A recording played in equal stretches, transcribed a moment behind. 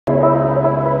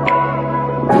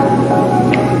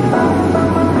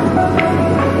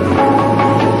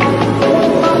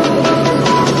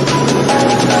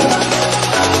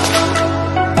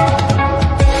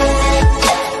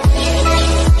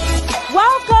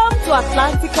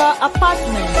Atlantica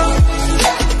Apartments.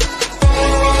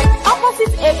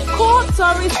 Opposite a core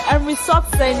tourist and resort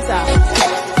center.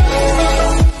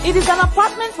 It is an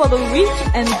apartment for the rich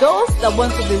and those that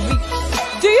want to be rich.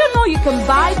 Do you know you can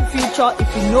buy the future if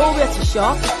you know where to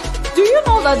shop? Do you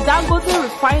know that Dangote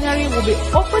Refinery will be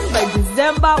opened by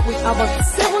December with about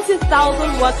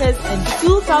 70,000 workers and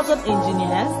 2,000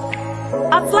 engineers?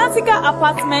 Atlantica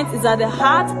Apartments is at the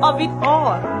heart of it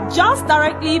all, just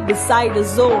directly beside the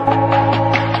zone.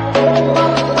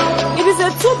 It is a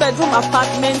 2-bedroom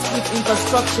apartment with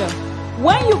infrastructure.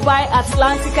 When you buy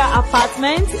Atlantica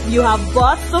Apartments, you have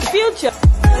bought the future.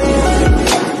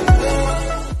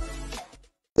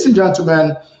 Ladies and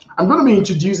gentlemen, I'm going to be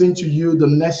introducing to you the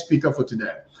next speaker for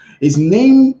today. His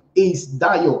name is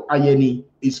Dayo Ayeni.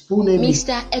 His full name is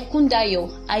Mr. EKUNDAYO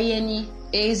Ayeni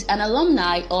is an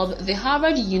alumni of the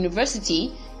Harvard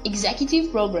University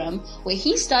Executive Program, where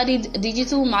he studied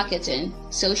digital marketing,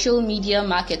 social media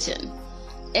marketing.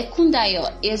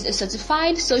 EKUNDAYO is a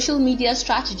certified social media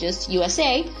strategist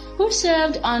USA who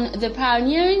served on the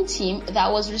pioneering team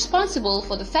that was responsible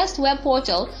for the first web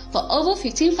portal for over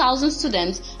 15,000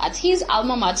 students at his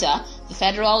alma mater, the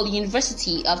Federal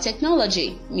University of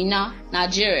Technology, Minna,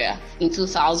 Nigeria, in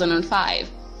 2005.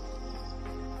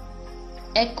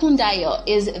 EKUNDAYO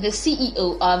is the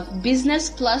CEO of Business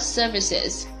Plus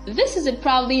Services. This is a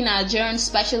proudly Nigerian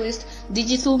specialist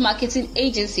digital marketing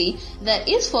agency that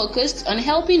is focused on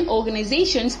helping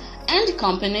organizations and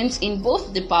companies in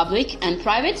both the public and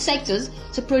private sectors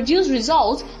to produce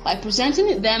results by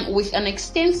presenting them with an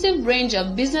extensive range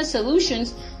of business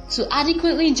solutions to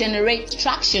adequately generate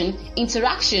traction,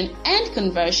 interaction, and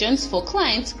conversions for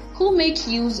clients who make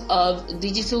use of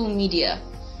digital media.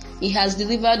 He has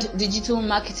delivered digital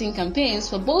marketing campaigns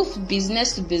for both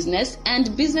business-to-business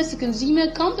and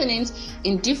business-to-consumer companies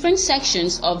in different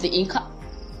sections of the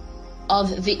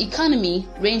economy,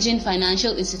 ranging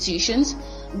financial institutions,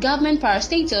 government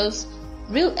parastatals,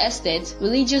 real estate,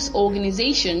 religious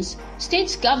organizations,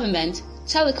 state government,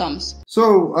 telecoms.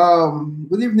 So,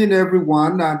 good evening,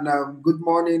 everyone, and good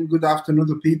morning, good afternoon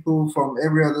to people from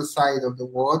every other side of the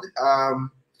world.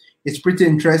 It's pretty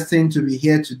interesting to be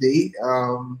here today.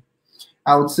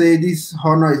 I would say this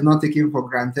honor is not taken for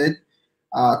granted.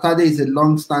 Tade is a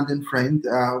long-standing friend.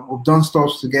 We've done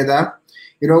stuff together.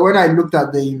 You know, when I looked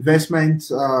at the investment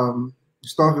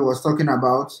stuff he was talking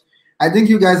about, I think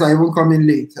you guys are even coming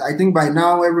late. I think by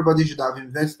now everybody should have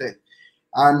invested.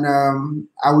 And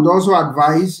I would also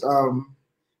advise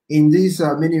in this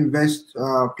mini invest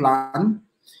plan,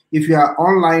 if you are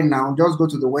online now, just go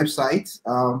to the website.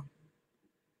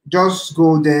 Just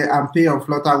go there and pay on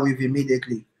Flutterwave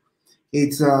immediately.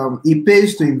 It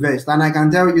pays to invest, and I can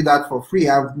tell you that for free.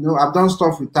 I've done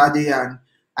stuff with Tade, and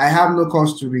I have no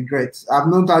cause to regret. I've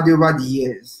known Tade over the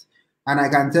years, and I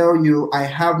can tell you I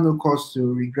have no cause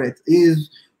to regret. He's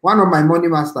one of my money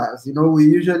masters. You know, we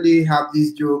usually have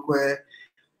this joke where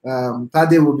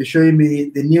Tade will be showing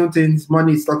me the new things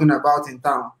money is talking about in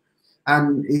town,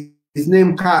 and his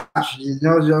name Cash is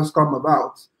not just come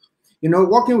about. You know,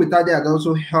 working with Tade had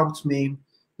also helped me,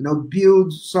 you know,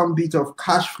 build some bit of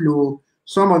cash flow,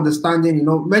 some understanding. You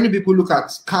know, many people look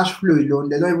at cash flow alone,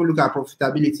 they don't even look at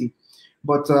profitability.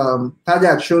 But Tade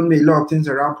had shown me a lot of things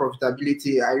around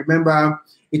profitability. I remember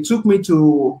it took me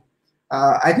to,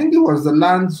 I think it was the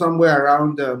land somewhere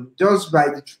around just by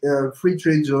the free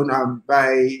trade zone. By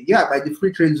the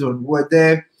free trade zone. We're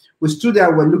there. We stood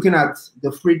there. We're looking at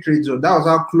the free trade zone. That was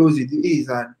how close it is,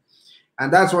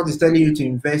 and that's what it's telling you to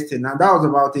invest in. And that was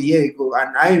about a year ago,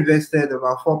 and I invested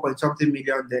about 4-point-something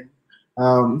million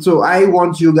then. So I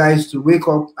want you guys to wake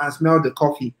up and smell the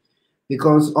coffee,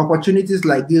 because opportunities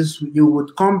like this, you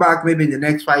would come back maybe in the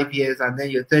next 5 years, and then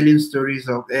you're telling stories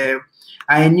of,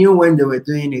 I knew when they were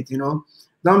doing it, you know.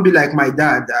 Don't be like my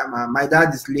dad. My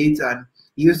dad is late, and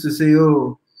he used to say,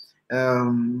 oh,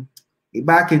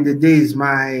 back in the days,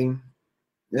 my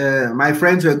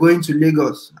friends were going to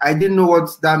Lagos. I didn't know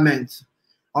what that meant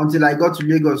until I got to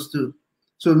Lagos too.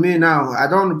 So me now, I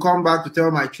don't come back to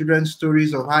tell my children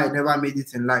stories of how I never made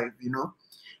it in life, you know.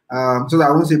 So that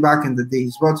I won't say back in the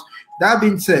days. But that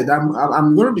being said,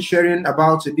 I'm going to be sharing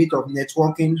about a bit of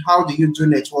networking. How do you do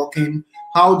networking?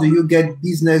 How do you get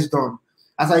business done?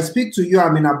 As I speak to you,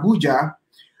 I'm in Abuja,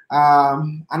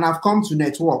 and I've come to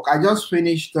network. I just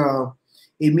finished a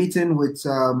meeting with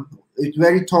a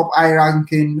very top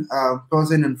high-ranking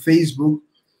person on Facebook.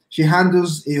 She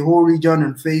handles a whole region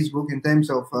on Facebook in terms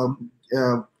of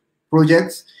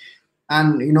projects.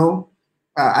 And, you know,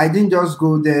 I didn't just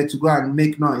go there to go and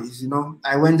make noise, you know.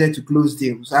 I went there to close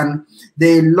deals. And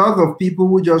there are a lot of people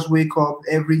who just wake up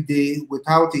every day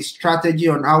without a strategy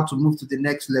on how to move to the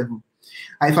next level.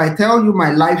 If I tell you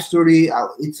my life story,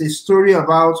 it's a story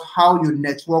about how you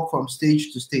network from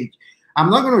stage to stage. I'm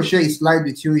not going to share a slide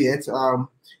with you yet.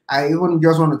 I even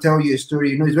just want to tell you a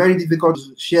story. You know, it's very difficult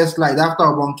to share slides after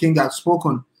Obon King has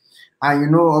spoken. And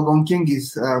you know, Obon King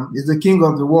is the king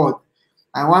of the world.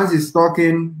 And once he's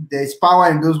talking, there's power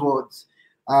in those words.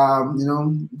 You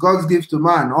know, God's gift to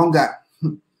man, hunger.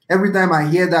 Every time I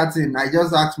hear that thing, I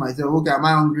just ask myself, okay, am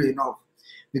I hungry enough?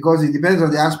 Because it depends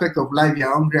on the aspect of life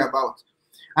you're hungry about.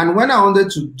 And when I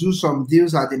wanted to do some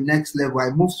deals at the next level, I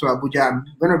moved to Abuja. I'm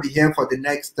going to be here for the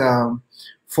next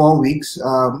 4 weeks.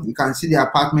 You can see the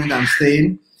apartment I'm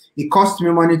staying. It cost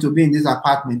me money to be in this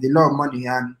apartment, a lot of money.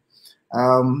 And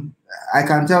I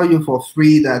can tell you for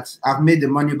free that I've made the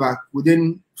money back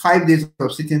within 5 days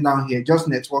of sitting down here, just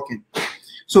networking.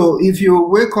 So if you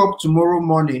wake up tomorrow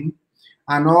morning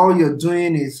and all you're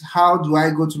doing is, how do I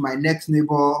go to my next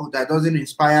neighbor that doesn't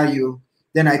inspire you,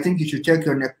 then I think you should check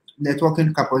your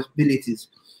networking capabilities.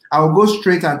 I will go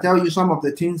straight and tell you some of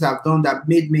the things I've done that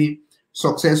made me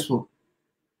successful.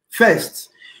 First,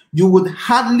 you would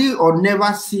hardly or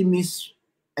never see me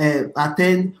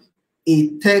attend a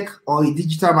tech or a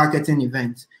digital marketing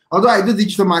event. Although I do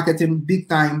digital marketing big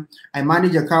time, I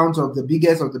manage accounts of the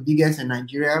biggest in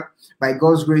Nigeria by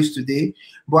God's grace today.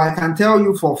 But I can tell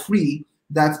you for free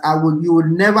that you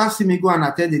would never see me go and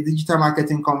attend a digital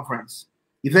marketing conference.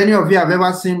 If any of you have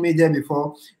ever seen me there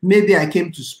before, maybe I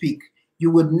came to speak.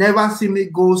 You would never see me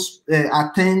go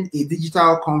attend a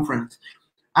digital conference.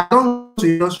 I don't go to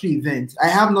industry events. I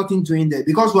have nothing doing there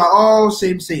because we are all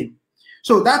same.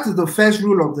 So that is the first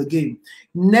rule of the game.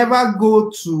 Never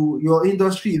go to your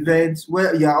industry events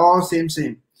where you are all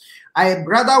same. I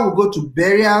rather will go to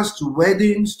burials, to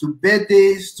weddings, to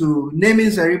birthdays, to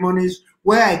naming ceremonies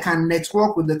where I can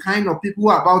network with the kind of people who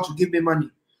are about to give me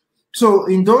money. So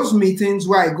in those meetings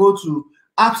where I go to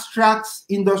abstract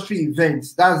industry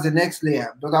events, that's the next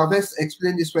layer. But I'll just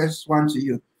explain this first one to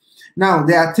you. Now,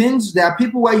 there are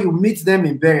people where you meet them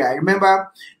in burial. I remember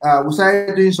we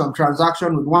started doing some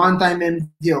transaction with one-time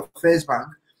MD of First Bank,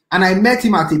 and I met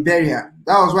him at a burial.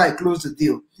 That was why I closed the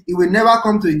deal. He will never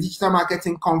come to a digital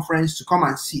marketing conference to come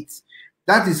and sit.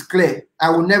 That is clear. I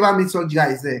will never meet such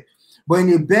guys there. But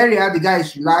in a burial, the guy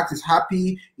is relaxed, is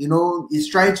happy, you know, he's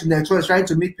trying to network, he's trying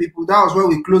to meet people. That was where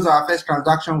we closed our first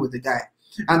transaction with the guy.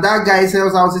 And that guy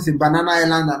sells houses in Banana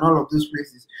Island and all of those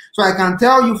places. So I can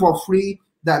tell you for free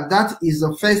that is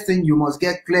the first thing you must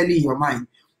get clearly in your mind.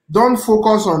 Don't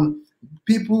focus on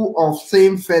people of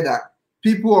same feather,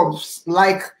 people of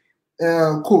like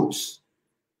coats.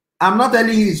 I'm not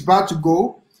telling you it's bad to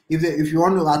go if you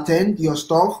want to attend your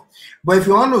stuff, but if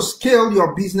you want to scale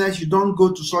your business, you don't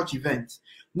go to such events.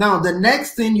 Now, the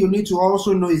next thing you need to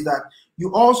also know is that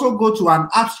you also go to an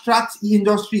abstract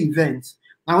industry event.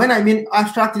 And when I mean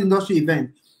abstract industry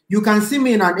event, you can see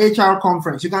me in an HR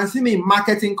conference. You can see me in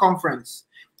marketing conference.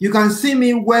 You can see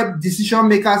me where decision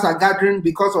makers are gathering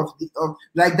because of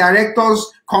like directors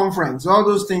conference, all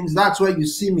those things. That's where you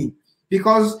see me.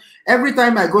 Because every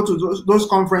time I go to those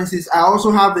conferences, I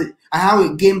also have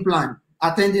a game plan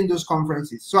attending those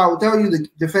conferences. So I will tell you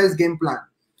the first game plan.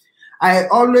 I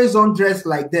always don't dress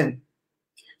like them.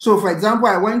 So for example,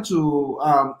 I went to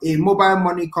a mobile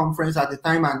money conference at the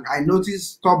time, and I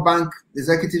noticed top bank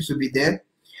executives would be there.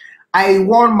 I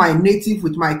wore my native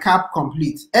with my cap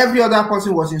complete. Every other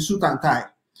person was in suit and tie.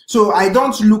 So I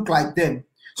don't look like them.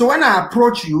 So when I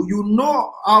approach you, you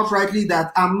know outrightly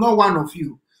that I'm not one of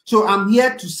you. So I'm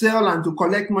here to sell and to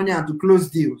collect money and to close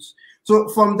deals. So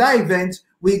from that event,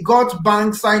 we got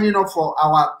banks signing up for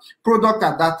our product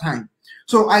at that time.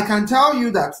 So I can tell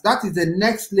you that is the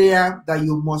next layer that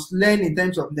you must learn in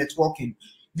terms of networking.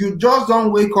 You just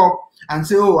don't wake up and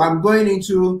say, oh, I'm going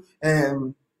into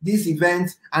this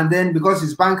event, and then because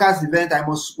it's bankers event, I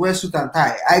must wear suit and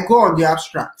tie. I go on the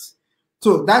abstract.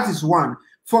 So that is one.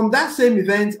 From that same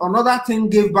event, another thing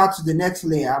gave birth to the next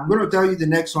layer. I'm going to tell you the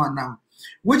next one now,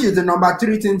 which is the number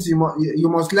 3 things you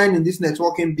must learn in this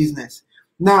networking business.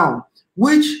 Now,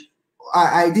 which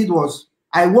I did was,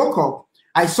 I woke up,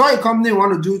 I saw a company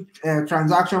want to do a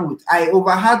transaction with. I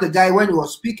overheard the guy when he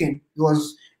was speaking. He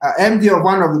was MD of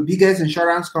one of the biggest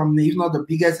insurance companies, if not the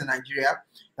biggest in Nigeria,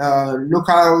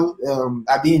 local,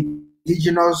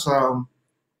 indigenous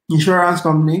insurance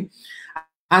company.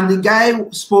 And the guy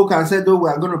spoke and said, oh, we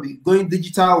are going to be going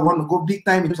digital, we want to go big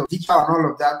time into digital and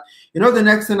all of that. You know, the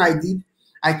next thing I did,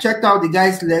 I checked out the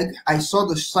guy's leg. I saw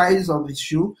the size of his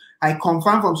shoe. I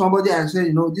confirmed from somebody and said,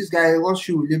 you know, this guy, what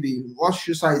shoe will it be? What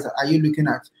shoe size are you looking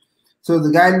at? So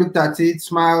the guy looked at it,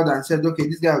 smiled, and said, okay,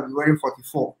 this guy will be wearing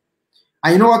 44.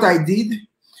 And you know what I did?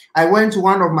 I went to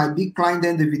one of my big clients,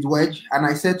 then David Wedge, and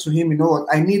I said to him, you know what,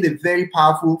 I need a very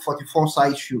powerful 44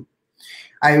 size shoe.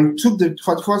 I took the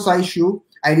 44 size shoe,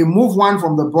 I removed one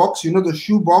from the box, you know, the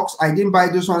shoe box. I didn't buy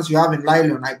those ones you have in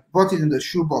nylon. I bought it in the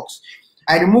shoe box.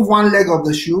 I removed one leg of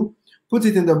the shoe, put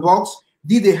it in the box,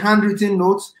 did a handwritten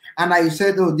note, and I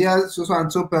said, oh, dear so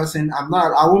and so person, I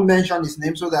won't mention his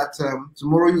name so that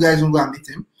tomorrow you guys will go and meet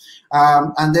him.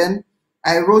 And then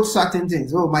I wrote certain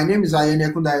things. Oh, my name is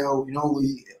AYENI EKUNDAYO. You know,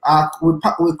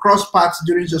 we crossed paths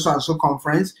during so and so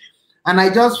conference, and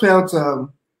I just felt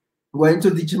we're into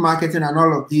digital marketing and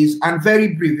all of this. And very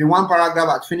brief, in one paragraph,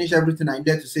 I'd finished everything I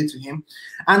needed to say to him.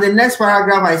 And the next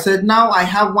paragraph, I said, now I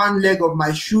have one leg of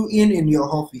my shoe in your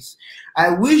office. I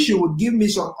wish you would give me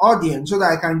some audience so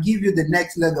that I can give you the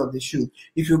next leg of the shoe.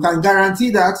 If you can guarantee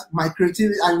that my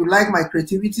creativity and you like my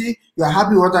creativity, you're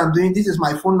happy with what I'm doing, this is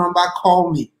my phone number,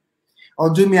 call me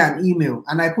or do me an email.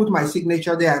 And I put my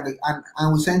signature there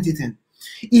and we sent it in.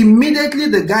 Immediately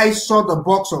the guy saw the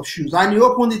box of shoes and he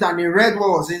opened it and he read what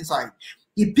was inside.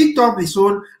 He picked up his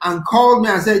phone and called me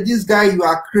and said, this guy, you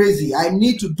are crazy. I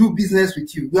need to do business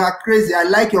with you. You are crazy. I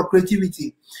like your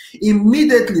creativity.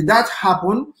 Immediately that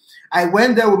happened. I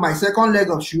went there with my second leg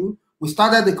of shoe. We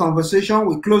started the conversation.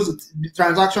 We closed the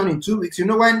transaction in 2 weeks. You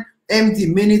know, when empty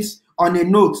minutes on a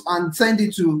note and send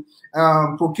it to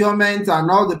procurement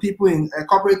and all the people in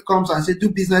corporate comes and say, do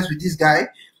business with this guy.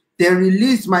 They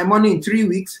released my money in 3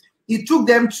 weeks. It took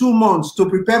them 2 months to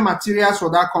prepare materials for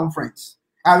that conference.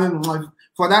 I mean,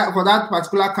 for that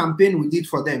particular campaign we did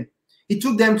for them. It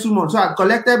took them 2 months. So I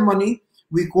collected money.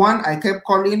 Week 1, I kept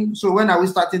calling. So when are we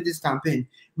starting this campaign?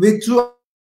 Week 2,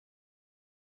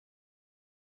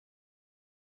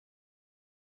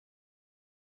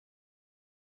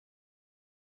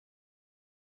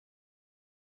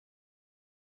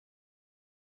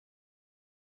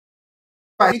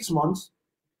 by 6 months.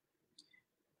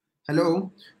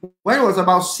 Hello. When it was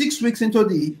about 6 weeks into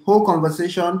the whole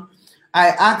conversation, I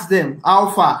asked them,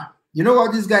 how far? You know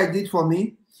what this guy did for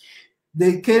me?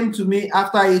 They came to me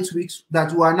after 8 weeks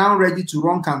that we are now ready to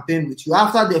run campaign with you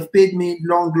after they've paid me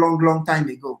long time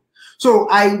ago. So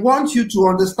I want you to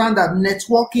understand that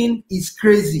networking is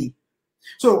crazy.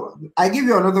 So I give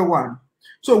you another one.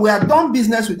 So we had done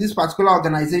business with this particular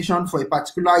organization for a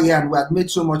particular year and we had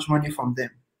made so much money from them.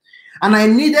 And I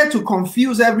needed to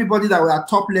confuse everybody that were at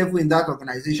top level in that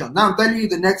organization. Now I'm telling you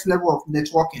the next level of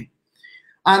networking.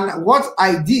 And what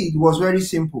I did was very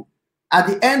simple. At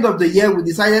the end of the year, we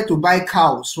decided to buy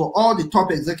cows for all the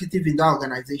top executives in that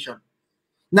organization.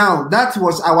 Now, that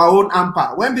was our own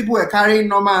AMPA. When people were carrying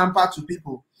normal AMPA to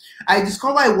people, I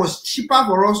discovered it was cheaper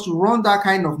for us to run that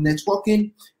kind of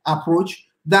networking approach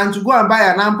than to go and buy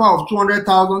an AMPA of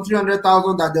 200,000,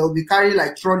 300,000 that they will be carrying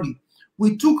like trolley.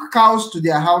 We took cows to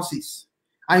their houses.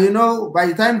 And, you know, by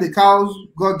the time the cows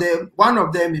got there, one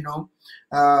of them, you know,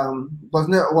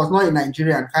 was not a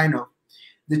Nigerian, kind of.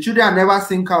 The children had never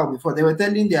seen cow before. They were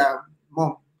telling their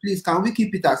mom, please, can we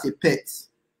keep it as a pet?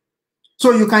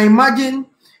 So you can imagine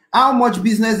how much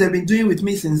business they've been doing with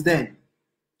me since then.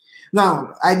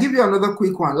 Now, I give you another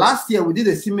quick one. Last year, we did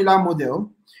a similar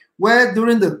model where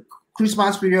during the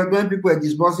Christmas period, when people were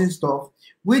disbursing stuff,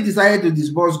 we decided to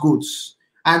disburse goods.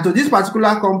 And to this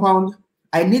particular compound,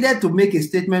 I needed to make a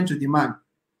statement to the man.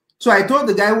 So I told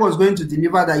the guy who was going to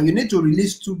deliver that you need to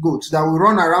release 2 goats that will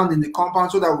run around in the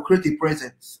compound so that will create a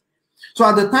presence. So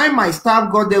at the time my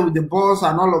staff got there with the boss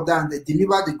and all of that and they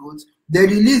delivered the goats, they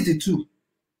released the 2.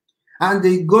 And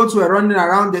the goats were running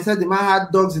around. They said the man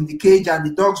had dogs in the cage and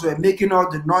the dogs were making all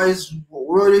the noise,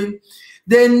 rolling.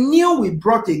 They knew we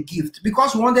brought a gift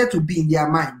because we wanted to be in their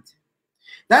mind.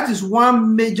 That is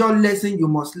one major lesson you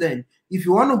must learn. If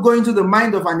you want to go into the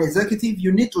mind of an executive,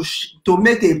 you need to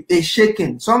make a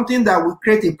shaking, something that will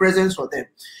create a presence for them.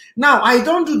 Now, I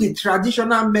don't do the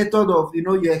traditional method of, you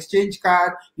know, you exchange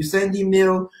card, you send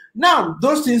email. Now,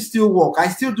 those things still work. I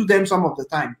still do them some of the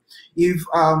time. If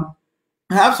I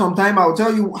have some time, I'll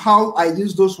tell you how I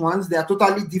use those ones. They are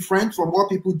totally different from what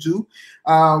people do.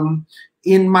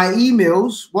 In my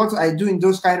emails, what I do in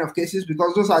those kind of cases,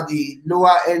 because those are the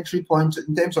lower entry points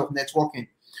in terms of networking.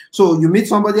 So you meet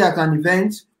somebody at an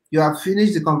event, you have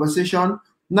finished the conversation.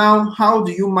 Now, how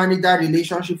do you manage that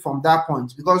relationship from that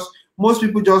point? Because most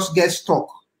people just get stuck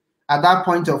at that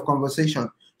point of conversation.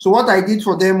 So what I did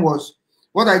for them was,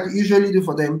 what I usually do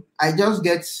for them, I just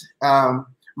get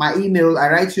my email, I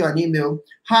write you an email.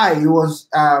 Hi, it was,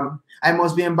 I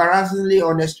must be embarrassingly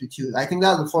honest with you. I think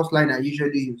that's the first line I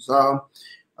usually use.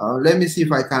 Let me see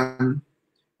if I can,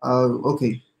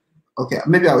 okay,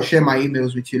 maybe I'll share my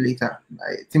emails with you later.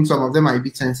 I think some of them are a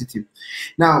bit sensitive.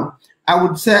 Now, I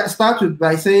would start with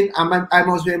by saying I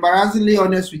must be embarrassingly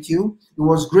honest with you. It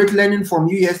was great learning from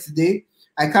you yesterday.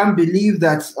 I can't believe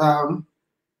that I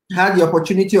had the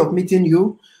opportunity of meeting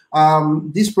you.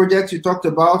 This project you talked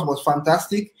about was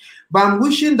fantastic. But I'm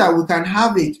wishing that we can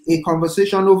have a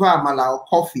conversation over amala or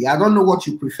coffee. I don't know what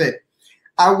you prefer.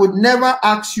 I would never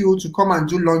ask you to come and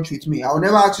do lunch with me. I would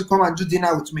never ask you to come and do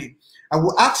dinner with me. I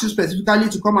will ask you specifically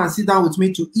to come and sit down with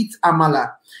me to eat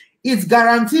amala. It's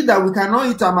guaranteed that we cannot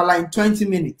eat amala in 20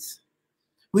 minutes.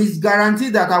 It's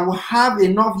guaranteed that I will have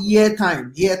enough ear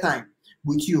time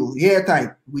with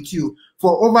you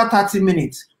for over 30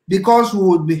 minutes, because we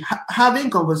would be having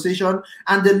conversation,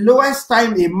 and the lowest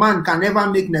time a man can ever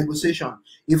make negotiation,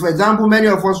 if, for example, many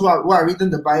of us who are reading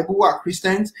the Bible, who are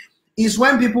Christians, is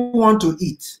when people want to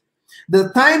eat. The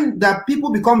time that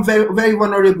people become very, very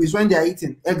vulnerable is when they are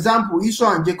eating. Example,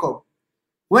 Esau and Jacob.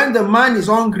 When the man is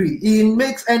hungry, he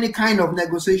makes any kind of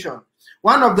negotiation.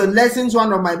 One of the lessons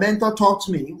one of my mentor taught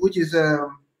me, which is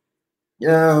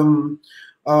Mensal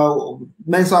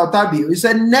Tabi, he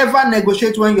said, never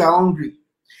negotiate when you are hungry.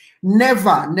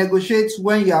 Never negotiate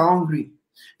when you are hungry.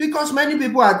 Because many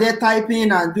people are there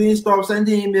typing and doing stuff,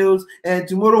 sending emails, and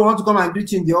tomorrow want to come and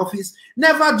greet you in the office.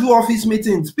 Never do office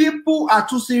meetings. People are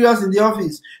too serious in the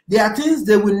office. There are things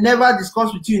they will never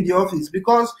discuss with you in the office,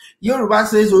 because Yoruba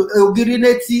says,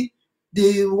 Ogirineti,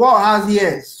 the world has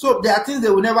ears. So there are things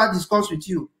they will never discuss with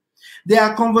you. There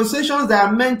are conversations that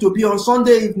are meant to be on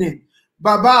Sunday evening.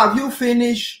 Baba, have you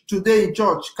finished today in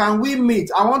church? Can we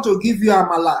meet? I want to give you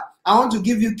amala. I want to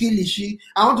give you kilishi.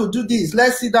 I want to do this.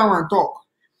 Let's sit down and talk.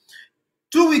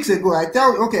 2 weeks ago,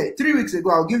 3 weeks ago,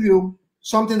 I'll give you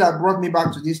something that brought me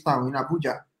back to this town in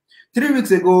Abuja. 3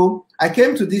 weeks ago, I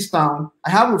came to this town. I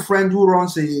have a friend who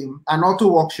runs an auto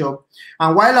workshop.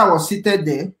 And while I was seated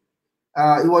there,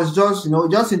 it was just,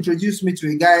 just introduced me to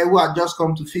a guy who had just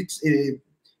come to fix a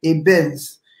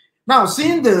Benz. Now,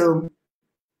 seeing the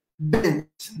Benz,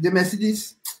 the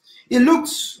Mercedes, it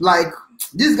looks like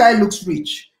this guy looks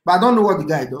rich, but I don't know what the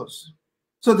guy does.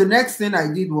 So the next thing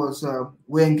I did was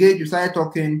we engaged, we started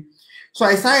talking. So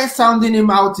I started sounding him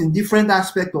out in different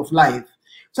aspects of life.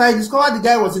 So I discovered the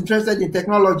guy was interested in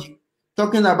technology,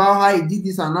 talking about how he did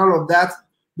this and all of that.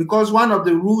 Because one of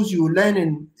the rules you learn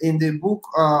in the book,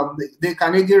 the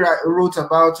Carnegie wrote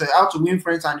about how to win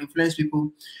friends and influence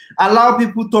people, allow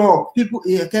people talk. People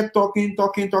kept talking.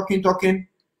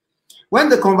 When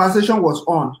the conversation was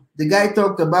on, the guy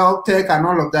talked about tech and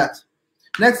all of that.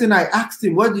 Next thing I asked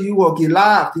him, where do you work? He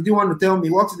laughed. He didn't want to tell me.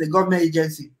 He works in a government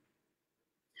agency.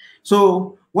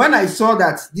 So when I saw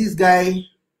that this guy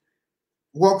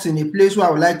works in a place where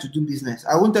I would like to do business,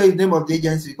 I won't tell you the name of the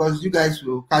agency because you guys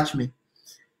will catch me.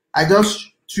 I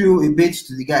just threw a bait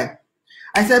to the guy.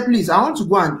 I said, please, I want to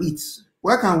go and eat.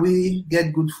 Where can we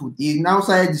get good food? He now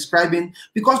started describing,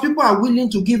 because people are willing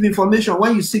to give information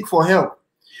when you seek for help.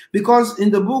 Because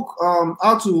in the book,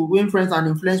 How to Win Friends and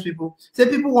Influence People, say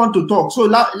people want to talk, so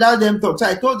let them talk. So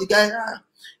I told the guy,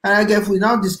 can I get food?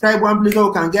 Now describe one place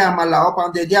who can get amala up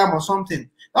and the or something.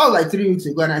 That was like 3 weeks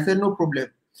ago, and I said, no problem.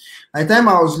 By the time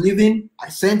I was leaving, I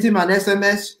sent him an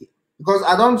SMS, because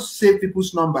I don't save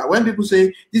people's number. When people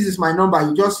say, this is my number,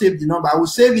 you just save the number. I will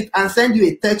save it and send you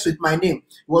a text with my name.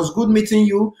 It was good meeting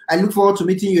you. I look forward to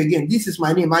meeting you again. This is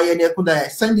my name, AYENI EKUNDAYO. I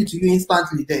send it to you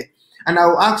instantly there. And I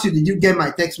will ask you, did you get my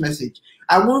text message?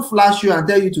 I won't flash you and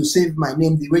tell you to save my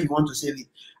name the way you want to save it.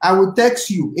 I will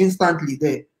text you instantly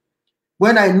there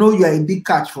when I know you are a big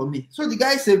catch for me. So the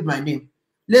guy saved my name.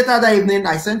 Later that evening,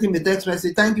 I sent him a text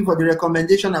message. Thank you for the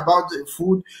recommendation about the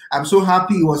food. I'm so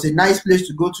happy. It was a nice place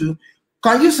to go to.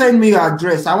 Can you send me your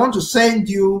address? I want to send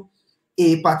you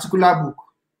a particular book.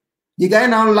 The guy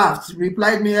now laughed,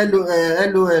 replied me,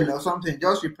 LOL or something,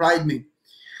 just replied me.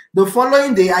 The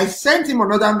following day, I sent him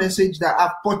another message that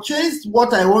I've purchased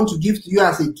what I want to give to you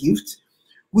as a gift.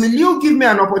 Will you give me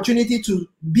an opportunity to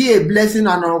be a blessing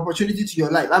and an opportunity to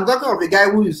your life? I'm talking of a guy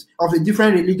who is of a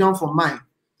different religion from mine.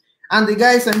 And the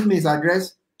guy sent me his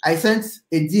address. I sent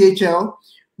a DHL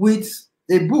with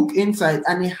a book inside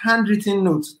and a handwritten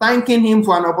note thanking him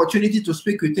for an opportunity to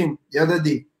speak with him the other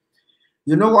day.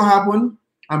 You know what happened?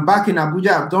 I'm back in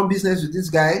Abuja. I've done business with this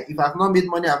guy. If I've not made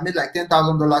money, I've made like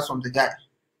 $10,000 from the guy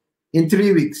in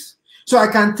 3 weeks. So I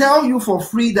can tell you for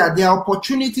free that there are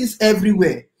opportunities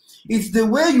everywhere. It's the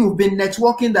way you've been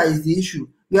networking that is the issue.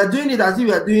 You are doing it as if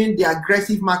you are doing the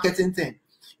aggressive marketing thing.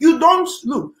 You don't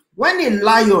look when a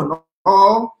lion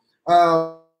or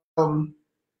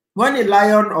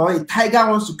a tiger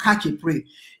wants to catch a prey.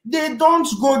 They don't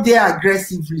go there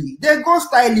aggressively. They go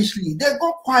stylishly. They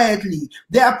go quietly.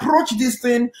 They approach this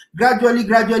thing gradually,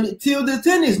 till the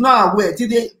thing is not aware, till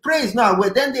the prey is not aware.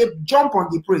 Then they jump on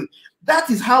the prey. That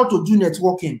is how to do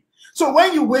networking. So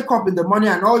when you wake up in the morning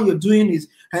and all you're doing is,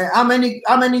 how many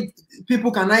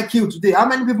people can I kill today? How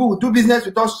many people will do business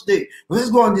with us today? Let's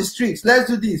go on the streets. Let's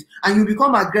do this. And you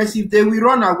become aggressive, they will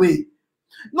run away.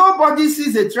 Nobody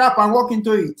sees a trap and walk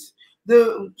into it.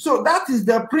 So that is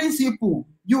the principle.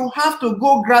 You have to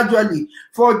go gradually.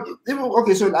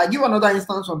 Okay, so I give another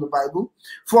instance from the Bible.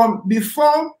 From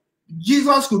before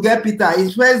Jesus could get Peter,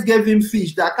 he first gave him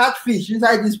fish. They catch fish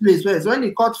inside this place first. When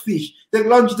he caught fish, they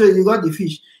launched it, he got the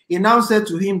fish. He now said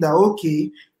to him that,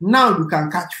 okay, now you can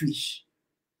catch fish.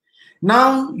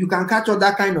 Now you can catch all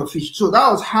that kind of fish. So that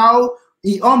was how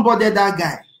he onboarded that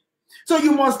guy. So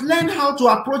you must learn how to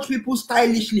approach people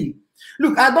stylishly.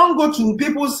 Look, I don't go to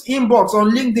people's inbox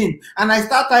on LinkedIn and I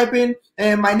start typing,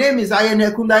 my name is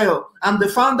EKUNDAYO. I'm the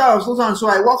founder of so and so.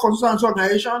 I work for so and so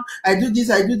organization. I do this,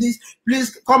 I do this.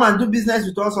 Please come and do business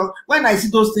with us. When I see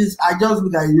those things, I just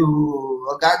look at you.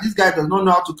 Oh, God, this guy does not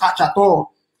know how to catch at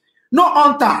all. No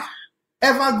hunter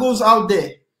ever goes out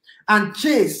there and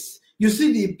chase. You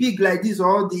see the pig like this,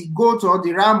 or the goat, or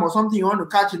the ram, or something you want to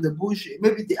catch in the bush,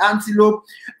 maybe the antelope,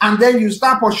 and then you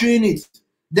start pursuing it.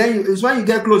 Then it's when you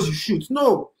get close, you shoot.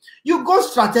 No, you go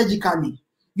strategically.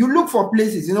 You look for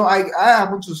places. You know, I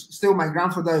happened to stay with my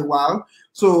grandfather a while,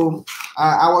 so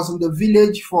I was in the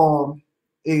village for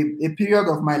a period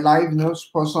of my life. You know,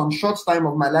 for some short time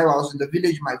of my life, I was in the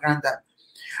village with my granddad,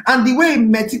 and the way he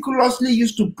meticulously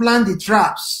used to plan the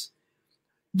traps,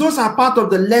 those are part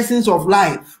of the lessons of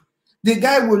life. The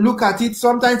guy will look at it.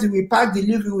 Sometimes he will pack the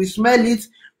leaf, he will smell it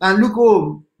and look,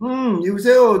 oh, he will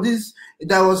say, oh,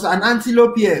 there was an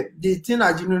antelope here. The thing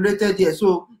has generated here.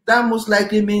 So that most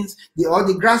likely means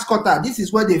the grass cutter. This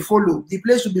is where they follow. The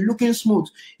place should be looking smooth.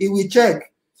 He will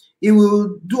check. He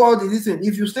will do all the listen.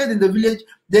 If you stayed in the village,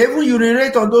 they even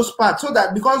urinate on those parts so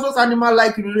that because those animals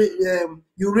like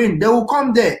urine, they will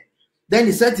come there. Then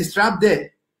he set his trap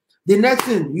there. The next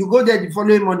thing, you go there the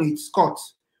following morning, it's caught.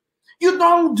 You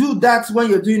don't do that when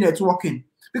you're doing networking,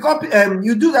 because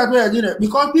you do that when you're doing it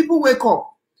because people wake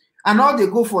up and all they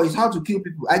go for is how to kill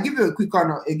people. I give you a quick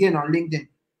one again on LinkedIn.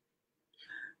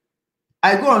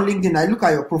 I go on LinkedIn, I look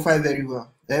at your profile very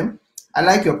well. I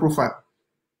like your profile.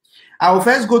 I will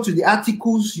first go to the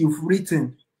articles you've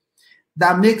written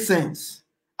that make sense.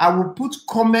 I will put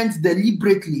comments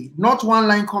deliberately, not one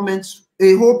line comments,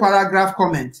 a whole paragraph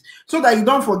comment, so that you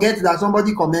don't forget that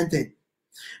somebody commented.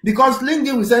 Because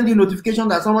LinkedIn will send you notification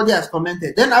that somebody has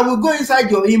commented. Then I will go inside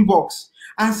your inbox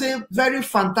and say, very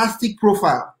fantastic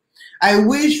profile. I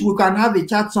wish we can have a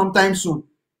chat sometime soon.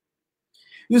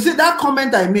 You see, that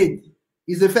comment I made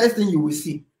is the first thing you will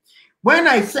see. When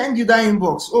I send you that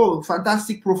inbox, oh,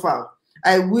 fantastic profile.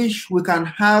 I wish we can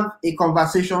have a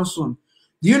conversation soon.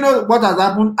 Do you know what has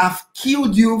happened? I've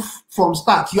killed you from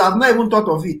start. You have not even thought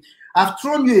of it. I've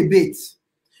thrown you a bait.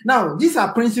 Now, these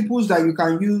are principles that you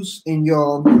can use in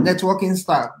your networking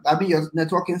style, your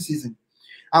networking season.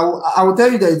 I will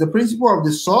tell you there is the principle of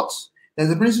the salt, there's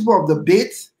the principle of the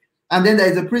bait, and then there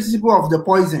is the principle of the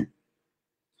poison.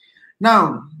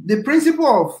 Now, the principle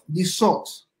of the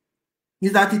salt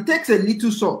is that it takes a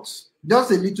little salt,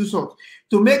 just a little salt,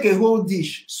 to make a whole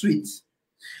dish sweet.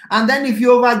 And then if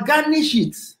you over garnish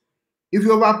it, if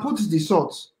you over put the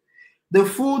salt, the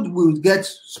food will get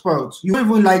spoiled. You won't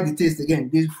even like the taste again.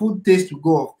 The food taste will go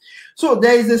off. So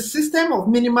there is a system of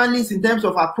minimalists in terms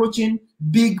of approaching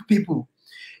big people.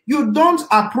 You don't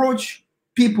approach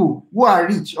people who are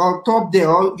rich or top there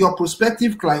or your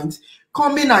prospective clients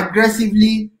coming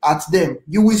aggressively at them.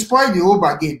 You will spoil the whole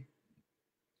bargain.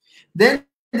 Then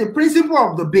the principle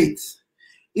of the bait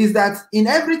is that in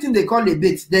everything they call a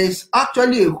bait, there is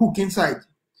actually a hook inside.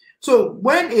 So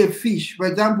when a fish, for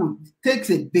example, takes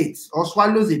a bait or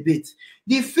swallows a bait,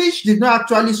 the fish did not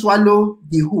actually swallow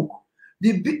the hook.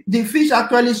 The fish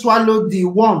actually swallowed the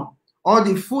worm or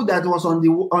the food that was on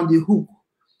the hook.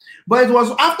 But it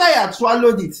was after he had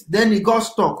swallowed it, then he got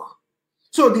stuck.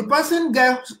 So the person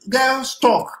gets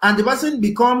stuck and the person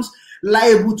becomes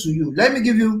liable to you. Let me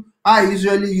give you how I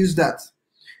usually use that.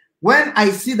 When I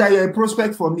see that you're a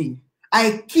prospect for me,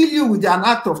 I kill you with an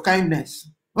act of kindness.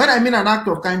 When I mean an act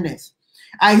of kindness,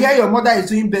 I hear your mother is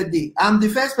doing birthday. I'm the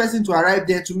first person to arrive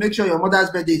there to make sure your mother's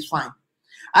birthday is fine.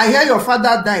 I hear your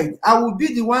father died. I will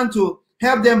be the one to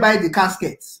help them buy the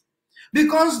caskets.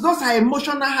 Because those are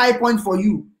emotional high points for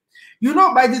you. You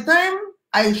know, by the time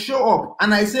I show up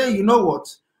and I say, you know what,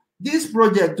 this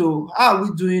project, how are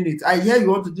we doing it? I hear you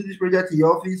want to do this project in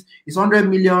your office. It's 100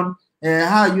 million.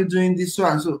 How are you doing this, so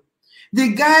and so?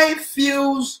 The guy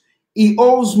feels he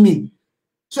owes me.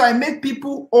 So I make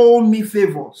people owe me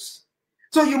favors.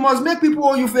 So you must make people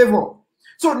owe you favor.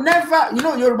 So never, you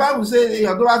know, your Bible will say,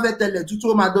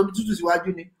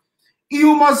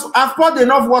 you must have poured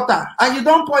enough water, and you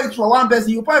don't pour it for one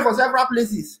person, you pour it for several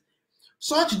places,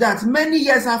 such that many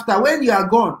years after, when you are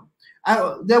gone,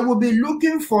 they will be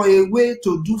looking for a way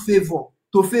to do favor,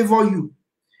 to favor you.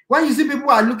 When you see people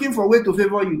are looking for a way to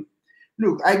favor you,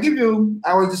 look, I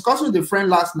was discussing with a friend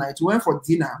last night. We went for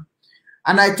dinner,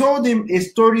 and I told him a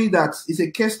story that is a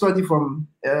case study from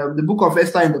the book of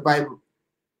Esther in the Bible.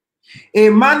 A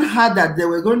man heard that they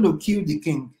were going to kill the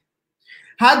king,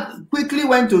 quickly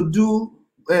went to do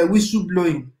whistle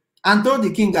blowing, and told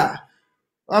the king,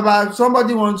 about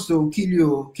somebody wants to kill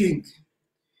you, king.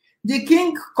 The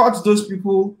king caught those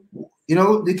people. You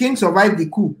know, the king survived the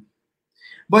coup.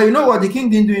 But you know what? The king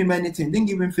didn't do him anything, didn't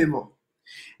give him favor.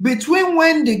 Between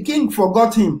when the king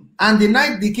forgot him and the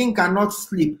night the king cannot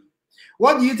sleep,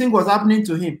 what do you think was happening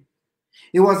to him?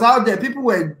 He was out there, people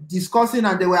were discussing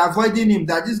and they were avoiding him,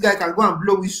 that this guy can go and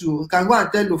blow whistle, can go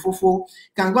and tell Lofofo,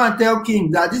 can go and tell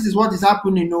king that this is what is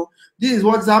happening, no, this is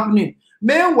what is happening.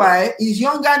 Meanwhile, his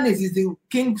younger niece is the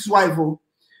king's wife,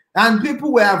 and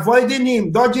people were avoiding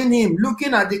him, dodging him,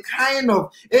 looking at the kind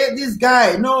of, hey, this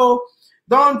guy, no,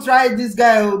 don't try this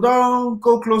guy, don't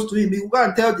go close to him. You go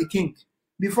and tell the king.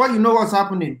 Before you know what's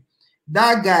happening,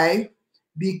 that guy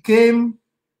became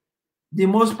the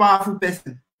most powerful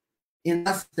person in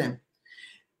that system.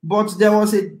 But there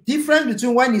was a difference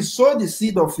between when he sowed the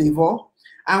seed of favor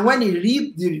and when he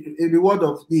reaped the reward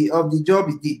of the job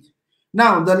he did.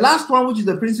 Now, the last one, which is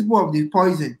the principle of the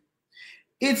poison.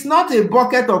 It's not a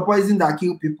bucket of poison that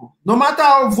kills people. No matter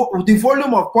how the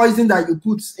volume of poison that you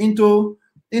put into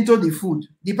the food,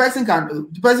 the person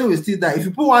will still die. If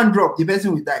you put one drop, the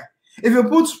person will die. If you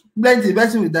put plenty, the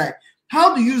person will die.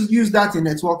 How do you use that in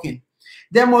networking?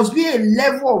 There must be a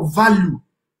level of value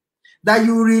that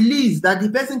you release that the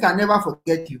person can never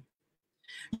forget you.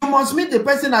 You must meet the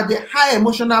person at the high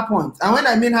emotional point. And when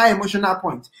I mean high emotional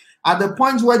point, at the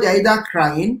point where they're either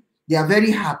crying, they are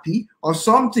very happy, or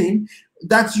something,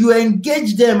 that you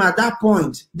engage them at that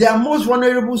point. Their most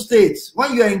vulnerable states,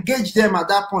 when you engage them at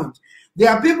that point. There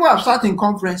are people who have sat in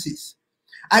conferences.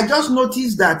 I just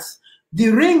noticed that the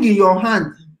ring in your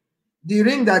hand, the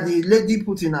ring that the lady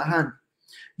put in her hand,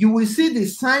 you will see the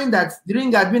sign that the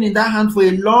ring had been in that hand for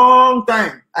a long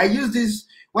time. I used this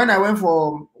when I went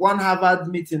for one Harvard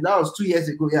meeting. That was 2 years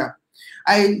ago, yeah.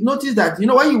 I noticed that, you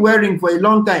know, when you wear ring for a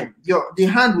long time, the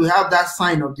hand will have that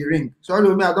sign of the ring. Sorry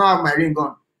with me, I don't have my ring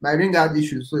on. My ring had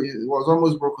issues, so it was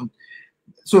almost broken.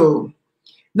 So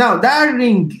now that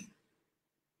ring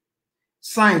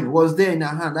sign was there in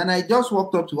her hand, and I just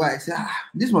walked up to her. I said,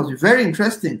 this must be very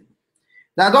interesting.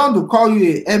 That I don't want to call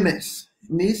you a MS,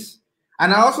 miss,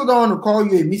 and I also don't want to call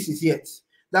you a Mrs. yet.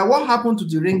 That what happened to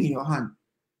the ring in your hand?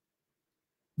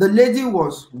 The lady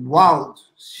was wild.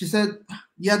 She said,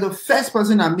 you're the first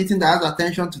person I'm meeting that has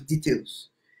attention to details.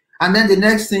 And then the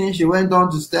next thing, she went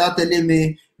on to start telling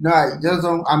me, no,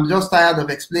 I'm just tired of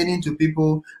explaining to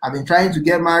people. I've been trying to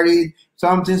get married,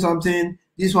 something,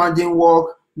 this one didn't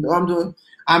work.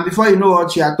 And before you know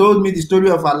what, she had told me the story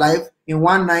of her life in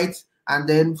one night. And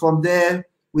then from there,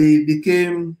 we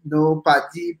became, you know,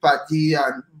 party,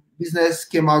 and business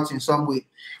came out in some way.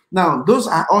 Now, those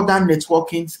are other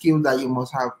networking skills that you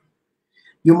must have.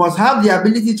 You must have the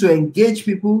ability to engage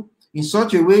people in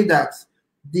such a way that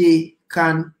they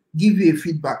can give you a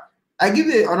feedback. I give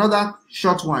you another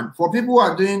short one for people who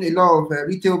are doing a lot of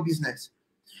retail business.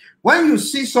 When you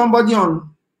see somebody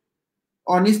on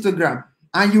Instagram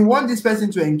and you want this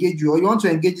person to engage you, or you want to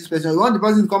engage this person, or you want the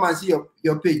person to come and see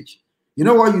your page, you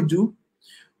know what you do?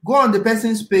 Go on the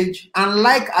person's page and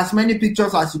like as many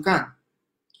pictures as you can.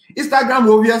 Instagram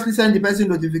will obviously send the person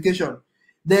notification.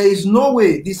 There is no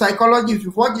way. The psychology, if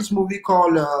you've watched this movie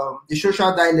called The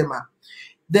Social Dilemma,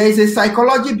 there is a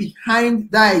psychology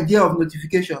behind that idea of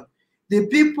notification. The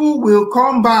people will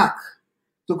come back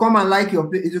to come and like your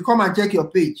page, to come and check your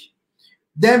page.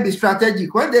 Then be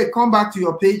strategic. When they come back to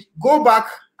your page, go back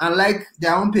and like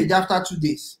their own page after 2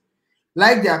 days.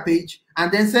 Like their page,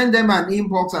 and then send them an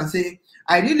inbox and say,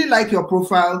 I really like your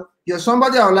profile. You're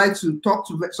somebody I would like to talk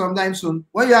to sometime soon.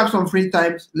 When you have some free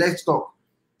time, let's talk.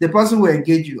 The person will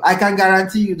engage you. I can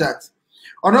guarantee you that.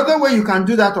 Another way you can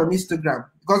do that on Instagram,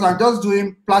 because I'm just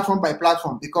doing platform by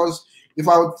platform, because if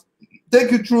I would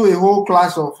take you through a whole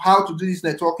class of how to do this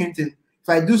networking thing, if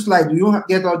I do slide, you won't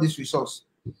get all this resource.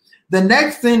 The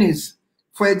next thing is,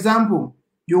 for example,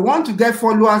 you want to get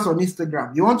followers on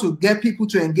Instagram. You want to get people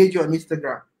to engage you on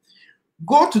Instagram.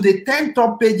 Go to the 10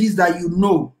 top pages that you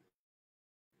know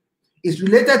is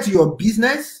related to your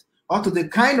business or to the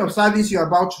kind of service you're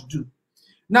about to do.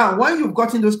 Now, when you've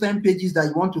gotten those 10 pages that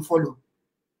you want to follow,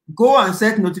 go and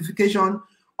set notification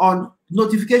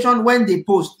when they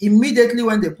post. Immediately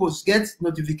when they post, get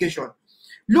notification.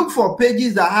 Look for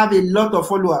pages that have a lot of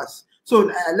followers.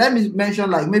 So let me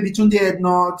mention like maybe Tunde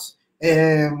Ednot,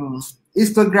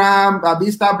 Instagram,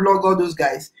 Instablog, all those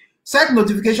guys. Set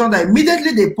notification that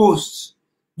immediately they post,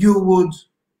 you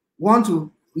want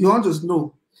to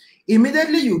know.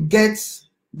 Immediately you get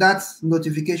that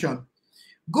notification.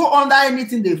 Go under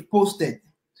anything they've posted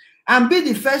and be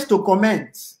the first to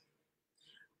comment.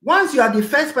 Once you are the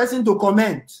first person to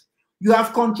comment, you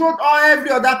have controlled every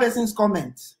other person's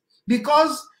comment,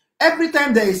 because every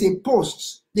time there is a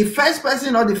post, the first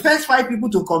person or the first 5 people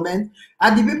to comment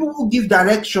are the people who give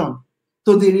direction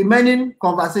to the remaining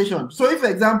conversation. So if, for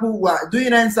example, we are doing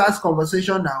NSAS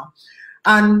conversation now,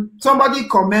 and somebody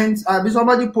comments,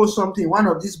 somebody posts something, one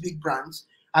of these big brands,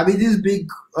 these big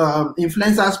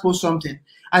influencers post something,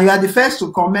 and you are the first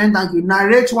to comment and you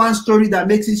narrate one story that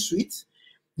makes it sweet,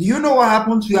 do you know what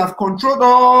happens? You have controlled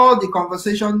all the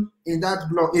conversation in that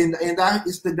blog, in that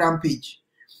Instagram page.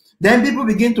 Then people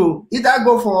begin to either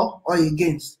go for or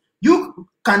against. You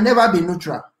can never be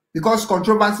neutral because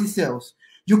controversy sells.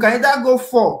 You can either go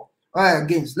for or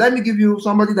against. Let me give you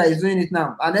somebody that is doing it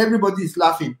now, and everybody is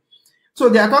laughing. So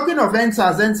they are talking of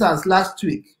NSAS last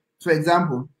week, for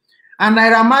example, and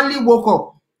Naira Marley woke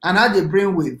up and had a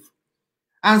brainwave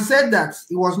and said that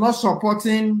he was not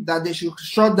supporting that they should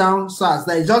shut down SARS.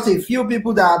 There is just a few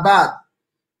people that are bad.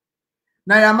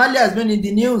 Naira Marley has been in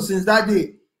the news since that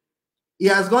day. He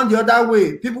has gone the other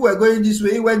way. People were going this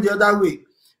way, he went the other way.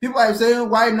 People are saying,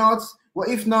 why not? Well,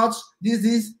 if not,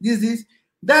 this.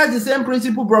 That's the same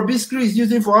principle Bobrisky is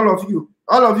using for all of you.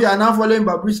 All of you are now following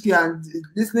Bobrisky and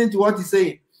listening to what he's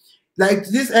saying. Like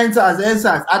this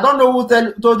NSAS. I don't know who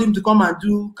told him to come and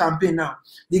do campaign now.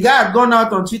 The guy had gone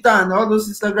out on Twitter and all those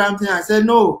Instagram things and said,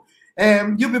 no,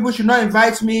 you people should not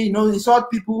invite me,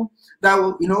 insult people that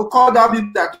will, call out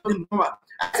people that told him to come out.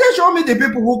 I said, show me the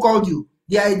people who called you.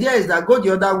 The idea is that go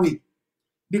the other way.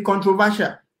 Be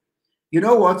controversial. You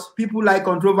know what? People like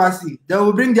controversy. They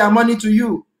will bring their money to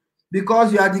you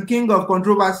because you are the king of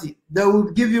controversy. They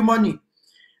will give you money.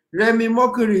 Remy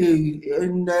Mokiri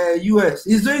in the US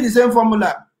is doing the same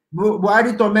formula.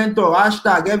 Buhari Tormentor,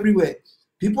 hashtag everywhere.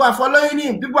 People are following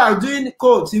him. People are doing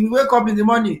codes. If you wake up in the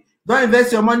morning, don't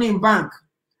invest your money in bank.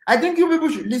 I think you people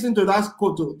should listen to that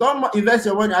quote. Don't invest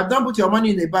your money. Don't put your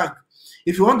money in a bank.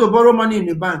 If you want to borrow money in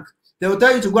a bank, they will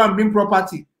tell you to go and bring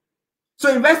property.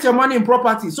 So invest your money in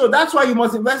property. So that's why you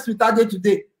must invest with Tade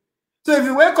today. So if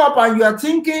you wake up and you are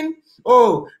thinking,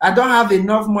 oh, I don't have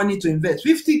enough money to invest,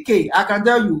 50K, I can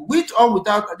tell you, with or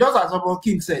without, just as Abel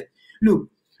King said, look,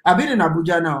 I've been in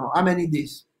Abuja now, how many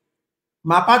days?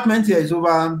 My apartment here is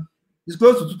it's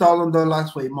close to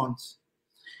 $2,000 for a month.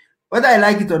 Whether I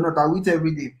like it or not, I eat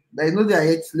every day. There is no day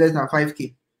I eat less than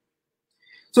 5K.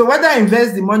 So whether I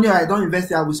invest the money or I don't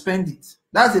invest it, I will spend it.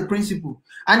 That's the principle.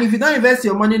 And if you don't invest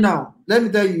your money now, let me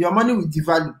tell you, your money will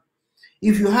devalue.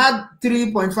 If you had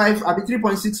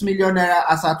 3.6 million naira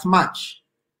as at March,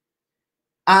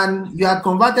 and you had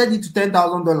converted it to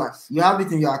 $10,000, you have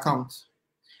it in your account.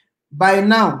 By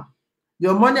now,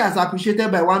 your money has appreciated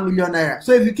by 1 million naira.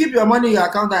 So if you keep your money in your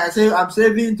account and I say, I'm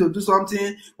saving to do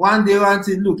something, one day,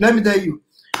 look, let me tell you,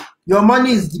 your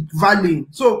money is devaluing.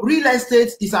 So real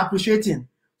estate is appreciating.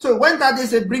 So when that they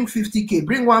say bring 50K,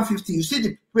 bring 150, you see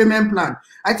the payment plan.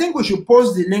 I think we should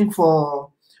post the link for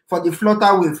the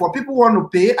Flutterwave. For people who want to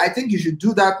pay, I think you should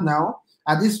do that now.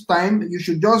 At this time, you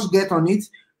should just get on it,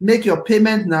 make your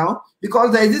payment now,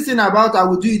 because there is this thing about I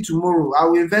will do it tomorrow, I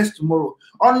will invest tomorrow.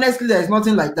 Honestly, there is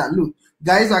nothing like that. Look,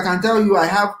 guys, I can tell you,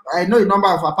 I know a number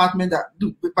of apartments that,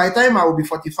 look, by the time I will be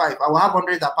 45, I will have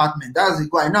 100 apartments. That's the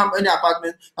goal. I know how many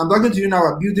apartments. I'm talking to you now,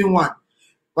 we're building one.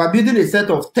 We're building a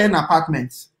set of 10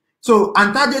 apartments. So,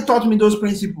 and Tade taught me those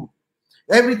principles.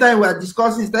 Every time we're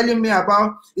discussing, he's telling me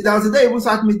about, there was a day he even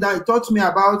sat me down, he taught me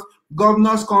about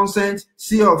governor's consent,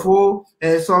 C of O,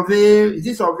 survey, is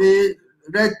this survey,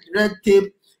 red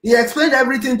tape. He explained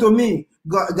everything to me,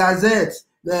 gazette,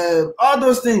 all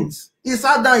those things. He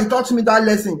sat down, he taught me that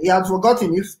lesson. He had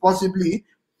forgotten, if possibly.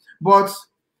 But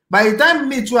by the time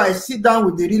me too, I sit down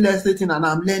with the real estate and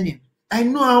I'm learning. I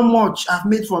know how much I've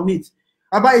made from it.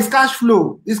 About his cash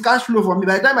flow. It's cash flow for me.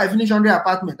 By the time I finish 100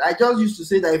 apartments, I just used to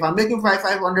say that if I'm making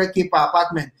 500K per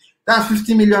apartment, that's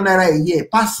 50 million naira a year.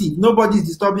 Passive. Nobody is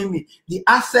disturbing me. The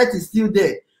asset is still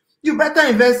there. You better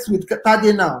invest with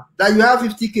Tade now. That you have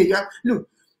 50K. You have, look,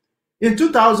 in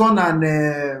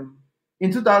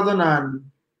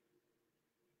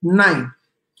 2009,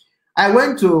 I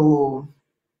went to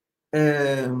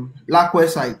Lakwe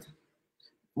side.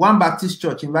 One Baptist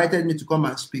church invited me to come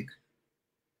and speak.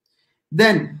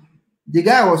 Then the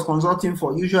guy I was consulting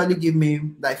for usually give me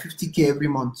like 50K every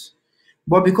month.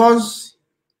 But because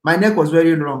My neck was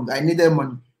very long. I needed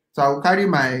money. So I would carry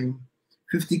my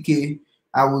 50K.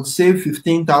 I would save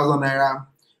 15,000 naira.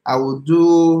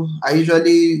 I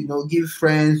usually, give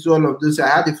friends, all of those. I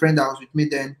had a friend that was with me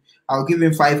then. I would give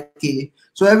him 5K.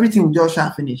 So everything would just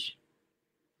shall finish.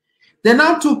 They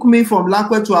now took me from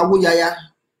Lakwe to Awoyaya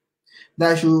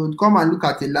that I should come and look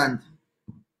at the land.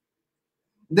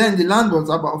 Then the land was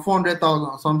about 400,000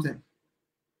 or something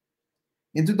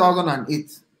in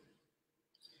 2008.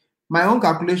 My own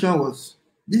calculation was,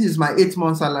 this is my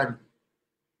 8-month salary.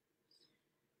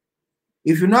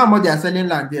 If you know how much they are selling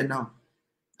land there now,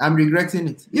 I'm regretting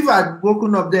it. If I had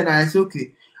woken up then and I say,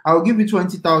 okay, I will give you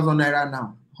 20,000 naira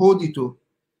now. Hold it up.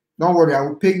 Don't worry, I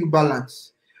will pay you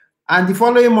balance. And the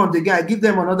following month again, I give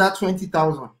them another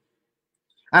 20,000.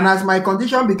 And as my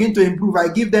condition begin to improve, I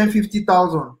give them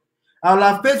 50,000. I will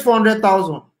have paid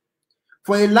 400,000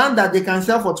 for a land that they can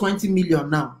sell for 20 million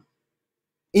now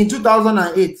in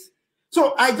 2008.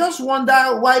 So I just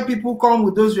wonder why people come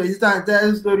with those resistance and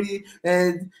tell story.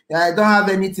 And I don't have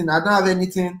anything.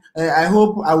 I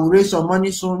hope I will raise some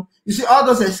money soon. You see, all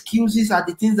those excuses are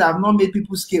the things that have not made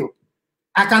people scale.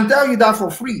 I can tell you that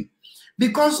for free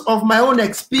because of my own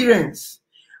experience.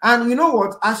 And you know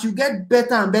what? As you get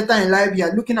better and better in life, you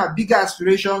are looking at bigger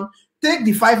aspiration. Take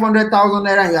the 500,000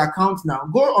 naira in your account now.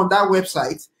 Go on that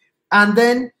website and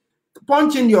then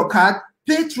punch in your card,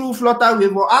 pay through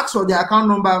Flutterwave or ask for the account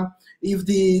number. If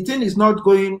the thing is not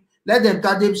going, let them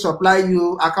Tade supply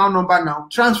you account number now.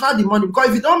 Transfer the money, because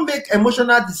if you don't make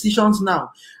emotional decisions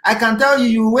now, I can tell you,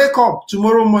 you wake up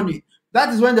tomorrow morning.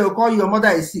 That is when they will call you, your mother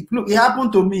is sick. Look, it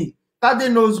happened to me.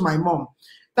 Tade knows my mom.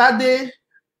 Tade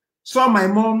saw my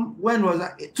mom, when was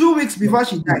that? 2 weeks before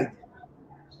she died.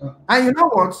 And you know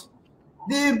what?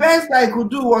 The best I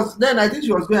could do was, then I think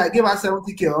she was going, I gave her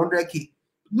 70K or 100K.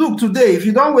 Look, today, if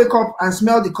you don't wake up and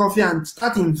smell the coffee and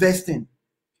start investing,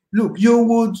 look, you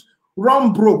would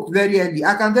run broke very early.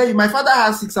 I can tell you, my father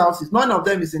has 6 houses. None of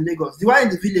them is in Lagos. The one in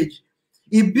the village,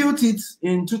 he built it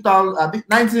in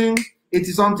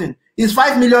 1980 something. It's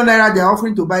 5 million naira they're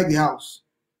offering to buy the house.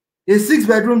 A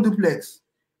 6-bedroom duplex.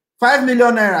 5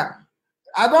 million naira.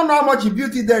 I don't know how much he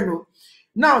built it then. No.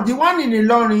 Now, the one in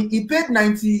Ilorin, he paid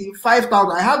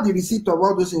 95,000. I have the receipt of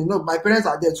all those things. No, my parents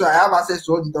are dead, so I have access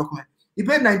to all the documents. He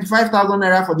paid 95,000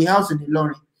 naira for the house in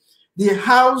Ilorin. The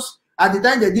house, at the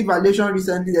time they did valuation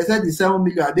recently, they said the 7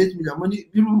 million, 8 million money.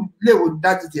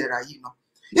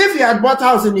 If he had bought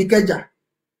house in Ikeja,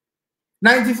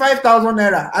 95,000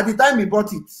 naira, at the time he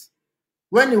bought it,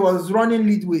 when he was running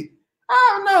Leadway.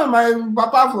 Oh no, my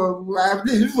papa,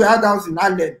 if we had house in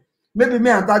Allen, maybe me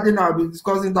and Tade now will be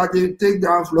discussing that they take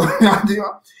down floor.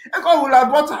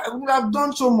 Would have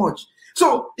done so much.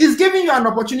 So it's giving you an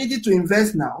opportunity to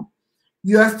invest now.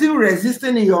 You are still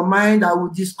resisting in your mind. I will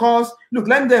discuss. Look,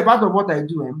 let me tell you part of what I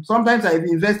do. Sometimes I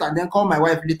invest and then call my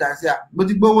wife later and say,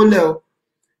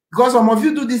 because some of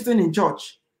you do this thing in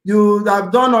church. You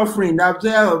have done offering.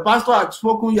 Pastor had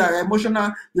spoken. You are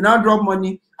emotional. You now drop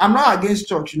money. I'm not against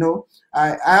church.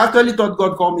 I actually thought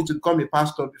God called me to become a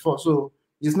pastor before. So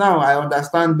it's now I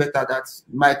understand better that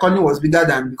my calling was bigger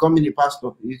than becoming a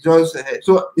pastor. It's just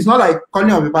so it's not like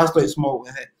calling of a pastor is small.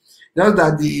 Just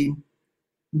that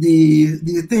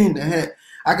the thing,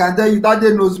 I can tell you that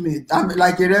they knows me. I'm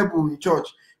like a rebel in church.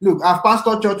 Look, I've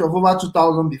pastored church of over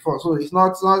 2,000 before, so it's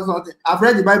not. I've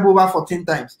read the Bible over 14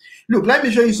 times. Look, let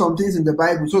me show you some things in the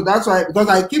Bible. So that's why, because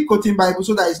I keep quoting Bible,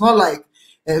 so that it's not like,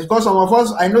 because some of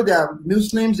us, I know there are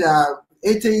Muslims, there are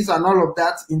atheists, and all of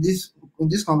that in this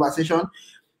conversation.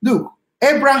 Look,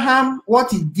 Abraham, what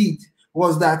he did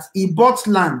was that he bought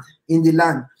land in the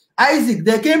land. Isaac,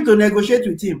 they came to negotiate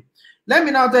with him. Let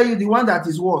me now tell you the one that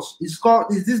is worse. Is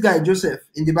this guy Joseph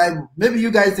in the Bible. Maybe you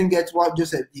guys didn't get what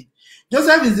Joseph did.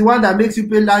 Joseph is the one that makes you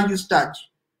pay land use charge.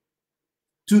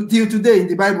 Till today in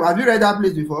the Bible. Have you read that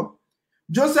place before?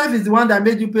 Joseph is the one that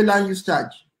made you pay land use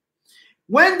charge.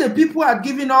 When the people had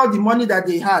given all the money that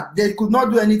they had, they could not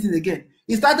do anything again.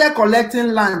 He started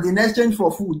collecting land in exchange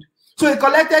for food. So he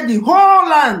collected the whole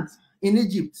land in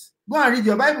Egypt. Go and read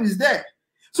your Bible, is there.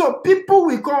 So people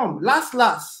will come, last.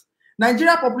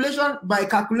 Nigeria population, by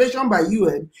calculation by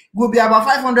UN, will be about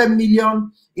 500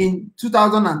 million in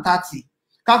 2030.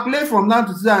 Calculate from now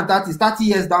to 2030, 30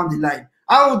 years down the line.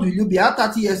 How old will you be at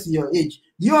 30 years in your age?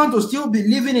 Do you want to still be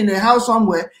living in a house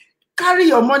somewhere? Carry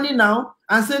your money now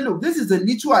and say, look, this is the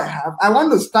little I have. I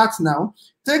want to start now.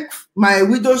 Take my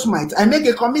widow's mite. I make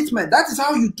a commitment. That is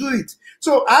how you do it.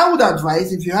 So I would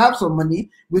advise, if you have some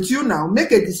money with you now,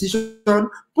 make a decision,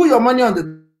 put your money on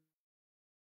the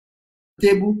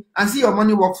table and see your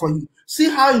money work for you. See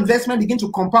how investment begin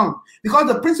to compound, because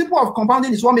the principle of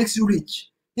compounding is what makes you rich.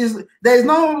 There is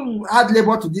no hard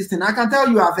labor to this thing. I can tell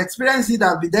you, I've experienced it.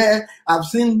 I've been there. I've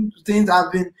seen things.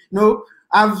 I've been,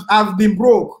 I've been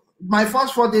broke. My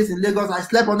first 4 days in Lagos, I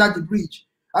slept under the bridge.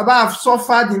 I've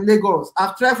suffered in Lagos.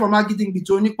 I've tried for marketing with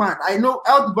Tony Kwan. I know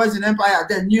all the boys in Empire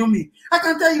then knew me. I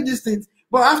can tell you these things.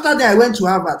 But after that, I went to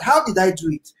Harvard. How did I do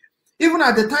it? Even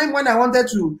at the time when I wanted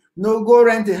to go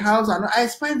rent a house, and I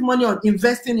spent money on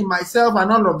investing in myself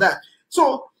and all of that.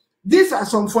 So these are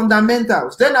some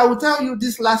fundamentals. Then I will tell you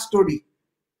this last story.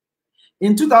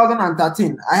 In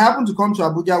 2013, I happened to come to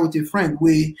Abuja with a friend.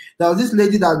 There was this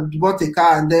lady that bought a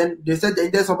car, and then they said they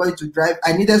needed somebody to drive.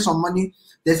 I needed some money.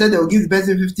 They said they will give the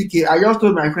person 50K. I just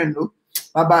told my friend, no,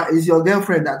 Baba, is your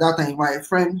girlfriend at that time. My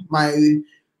friend,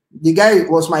 the guy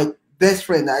was my best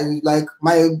friend. I like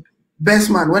my best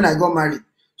man when I got married.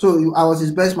 So I was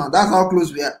his best man. That's how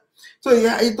close we are. So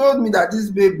yeah, he told me that this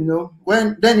babe,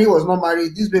 then he was not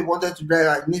married, this babe wanted to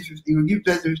drive. He will give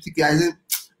 50K. I said,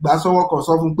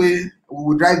 we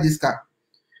will drive this car.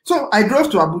 So I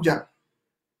drove to Abuja.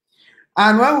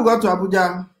 And when we got to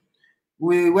Abuja,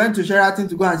 we went to Sheraton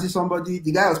to go and see somebody.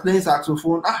 The guy was playing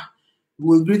saxophone.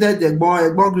 We greeted the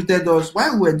Egbon greeted us.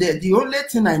 While we were there, the only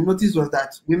thing I noticed was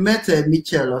that we met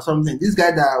Mitchell or something, this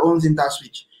guy that owns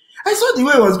InterSwitch. I saw the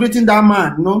way he was greeting that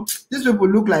man. These people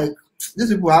look like,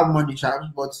 these people have money,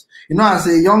 but as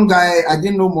a young guy, I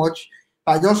didn't know much.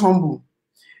 I just humble.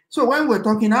 So when we're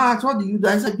talking, what do you do?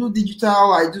 I said, do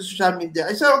digital, I do social media.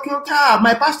 I said, okay,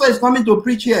 my pastor is coming to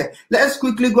preach here. Let's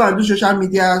quickly go and do social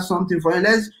media, something for him.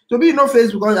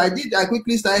 Facebook. I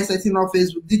quickly started setting up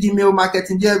Facebook, did email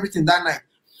marketing, did everything that night.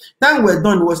 Then we're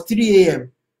done. It was 3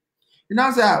 a.m.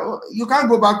 I said, you can't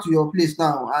go back to your place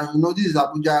now. And this is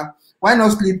Abuja. Why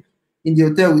not sleep in the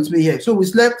hotel with me here? So we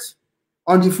slept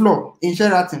on the floor in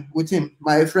Sheraton with him,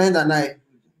 my friend and I.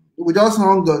 We just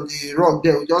hung on the rock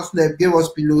there. We just slept, gave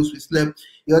us pillows, we slept,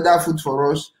 he ordered food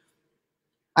for us.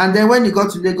 And then when he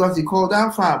got to Lagos, he called,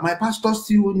 how far? My pastor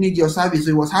still need your service.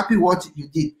 So he was happy what you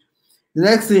did. The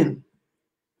next thing,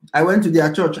 I went to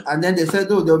their church, and then they said,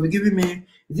 they'll be giving me,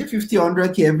 is it 50 or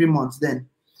 100K every month then?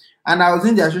 And I was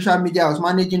in their social media, I was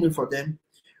managing it for them.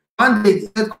 One day, they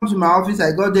said, come to my office.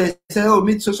 I got there, they said,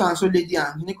 meet so and so lady,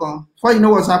 and before you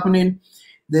know what's happening,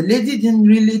 the lady didn't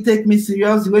really take me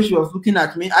serious the way she was looking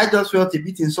at me. I just felt a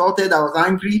bit insulted. I was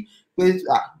angry.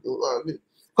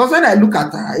 Because when I look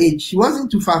at her age, she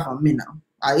wasn't too far from me now.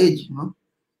 Her age,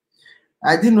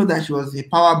 I didn't know that she was a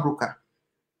power broker.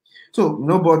 So,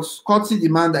 but courtesy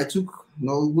demand, I took,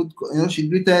 good, she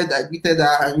greeted, I greeted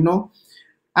her,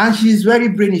 and she's very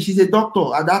brainy. She's a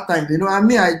doctor at that time, and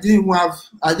me, I didn't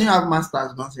have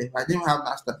masters, don't say. I didn't have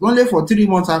masters. Only for 3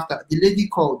 months after, the lady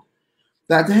called.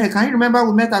 That, hey, can you remember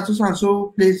we met at so and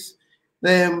so place?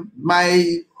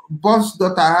 My boss'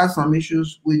 daughter has some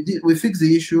issues. We fixed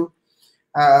the issue.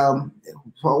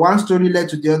 For one story led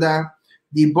to the other.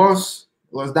 The boss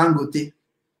was Dangote.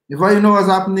 Before you know what's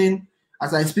happening,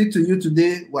 as I speak to you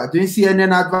today, we are doing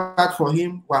CNN advert for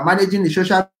him. We are managing the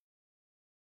social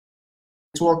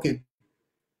networking.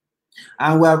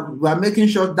 And we are making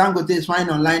sure Dangote is fine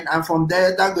online. And from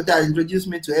there, Dangote has introduced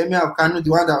me to Emir of Kano,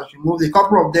 the one that was removed, a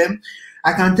couple of them.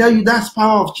 I can tell you that's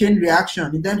power of chain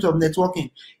reaction in terms of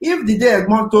networking. If the day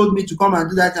Egmont told me to come and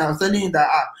do that, and I was telling him that,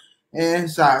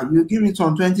 sir, you give me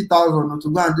some 20,000 to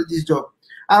go and do this job,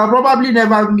 I'll probably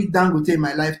never meet Dangote in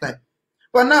my lifetime.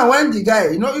 But now when the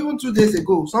guy, even 2 days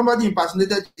ago, somebody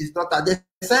impersonated his daughter,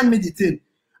 they sent me the thing.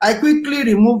 I quickly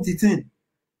removed the thing.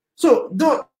 So,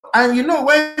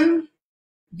 when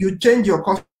you change your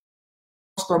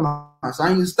customers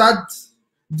and you start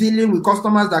dealing with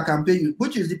customers that can pay you,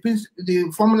 which is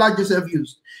the formula Joseph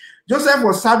used. Joseph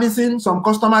was servicing some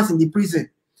customers in the prison.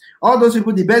 All those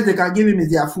people, the best they can give him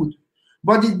is their food.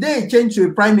 But the day he changed to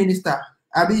a prime minister,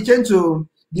 he changed to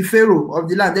the pharaoh of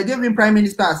the land, they gave him prime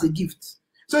minister as a gift.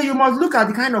 So you must look at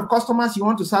the kind of customers you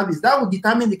want to service. That will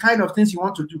determine the kind of things you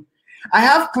want to do. I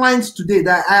have clients today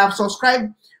that I have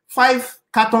subscribed 5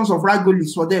 cartons of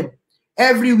Ragolis for them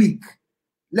every week.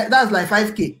 That's like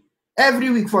 5K. Every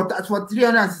week for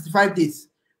 365 days.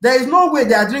 There is no way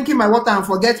they are drinking my water and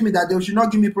forget me that they should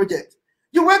not give me project.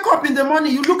 You wake up in the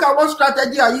morning, you look at what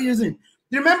strategy are you using.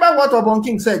 Remember what Obon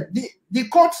King said. The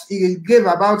quote he gave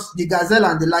about the gazelle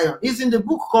and the lion is in the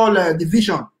book called The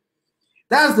Vision.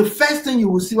 That's the first thing you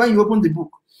will see when you open the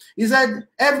book. He said,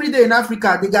 every day in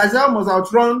Africa, the gazelle must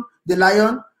outrun the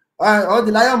lion, or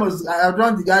the lion must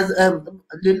outrun the gazelle.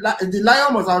 The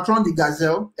lion must outrun the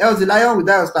gazelle, else the lion will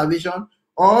die of starvation.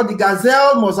 Or the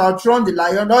gazelle must outrun the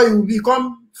lion, or it will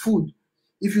become food.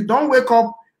 If you don't wake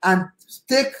up and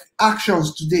take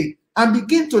actions today and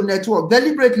begin to network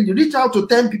deliberately, reach out to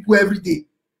 10 people every day.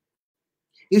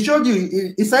 He showed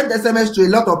you, he sent SMS to a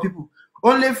lot of people.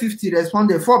 Only 50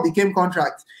 responded, 4 became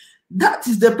contracts. That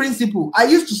is the principle. I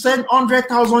used to send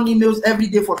 100,000 emails every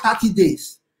day for 30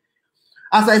 days.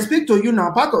 As I speak to you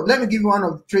now, let me give you one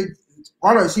of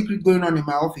the secret going on in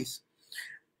my office.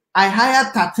 I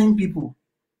hired 13 people.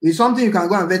 It's something you can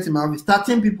go and vet in my office.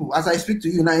 13 people as I speak to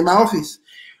you now in my office.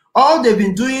 All they've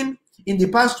been doing in the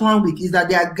past 1 week is that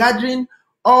they are gathering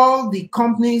all the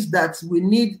companies that will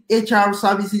need HR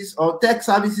services or tech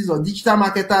services or digital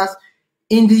marketers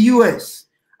in the US.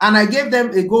 And I gave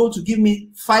them a goal to give me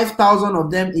 5,000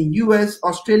 of them in US,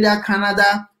 Australia,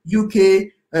 Canada,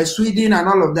 UK, Sweden, and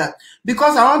all of that.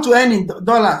 Because I want to earn in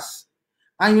dollars.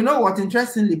 And you know what,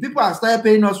 interestingly, people have started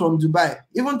paying us from Dubai.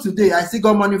 Even today, I still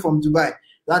got money from Dubai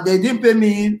that they didn't pay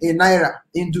me in Naira,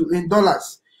 in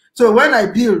dollars. So when I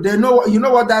bill, they know, you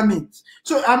know what that means.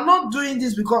 So I'm not doing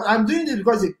this because I'm doing this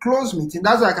because it's a closed meeting.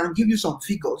 That's why I can give you some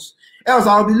figures. Else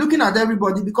I'll be looking at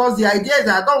everybody, because the idea is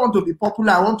that I don't want to be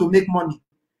popular. I want to make money.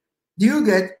 Do you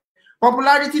get?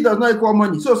 Popularity does not equal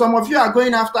money. So some of you are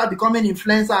going after becoming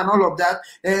influencer and all of that.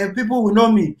 People will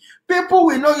know me. People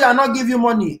will know you are not giving you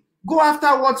money. Go after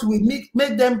what will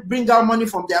make them bring out money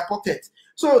from their pocket.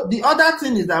 So the other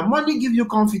thing is that money gives you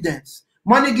confidence.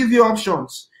 Money gives you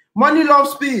options. Money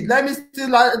loves speed. Let me steal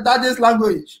that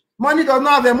language. Money does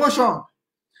not have emotion.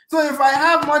 So if I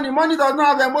have money, money does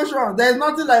not have emotion. There is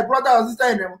nothing like brother or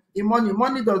sister in money.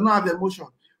 Money does not have emotion.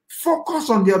 Focus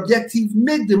on the objective.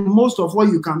 Make the most of what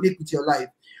you can make with your life.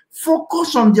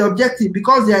 Focus on the objective,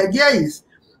 because the idea is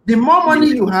the more money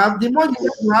you have, the more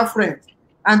you have friends.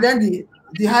 And then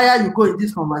the higher you go in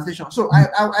this conversation. So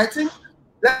I think,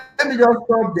 let me just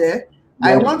stop there. Yeah.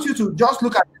 I want you to just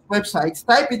look at the website,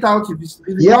 type it out if it's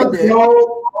not there. You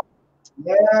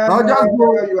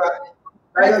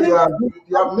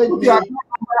have made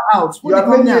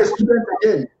me a student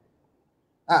again.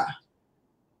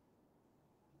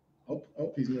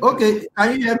 Okay,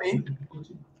 can you hear me?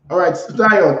 All right,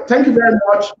 Dayo, thank you very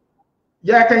much.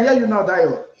 Yeah, I can hear you now,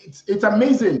 Dayo. It's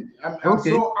amazing. I'm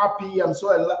so happy. I'm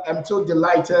so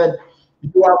delighted.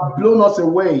 You have blown us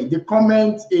away. The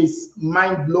comment is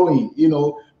mind blowing. You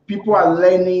know, people are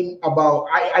learning about.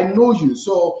 I know you,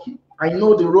 so I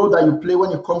know the role that you play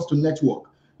when it comes to network.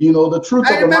 You know, the truth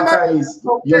of the matter is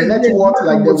your network,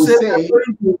 like they will say.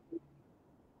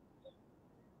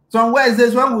 Some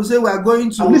Wednesdays when we say we are going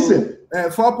to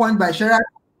 4 Point by Sheraton,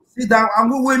 sit down and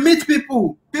we will meet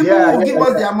people. People will give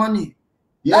us their money.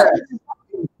 Yeah.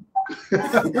 Me and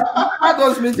you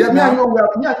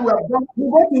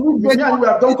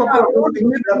have done couple of those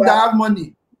things that have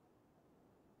money.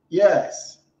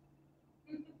 Yes.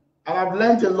 And I've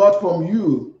learned a lot from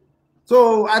you.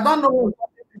 So I don't know.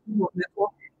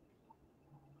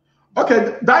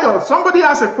 Okay, Dayo, somebody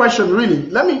asked a question, really.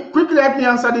 Let me quickly help me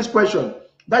answer this question.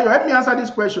 Dayo, help me answer this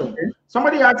question. Okay.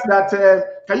 Somebody asked that,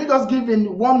 can you just give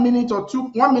in 1 minute or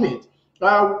 1 minute,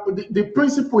 the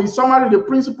principle, in summary, the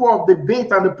principle of the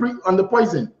bait and the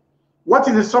poison. What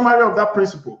is the summary of that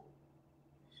principle?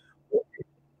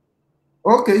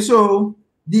 Okay, so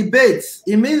the bait,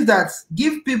 it means that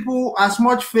give people as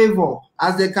much favor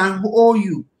as they can owe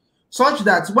you, such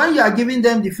that when you are giving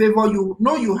them the favor, you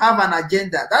know you have an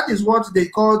agenda. That is what they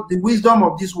call the wisdom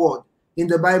of this world in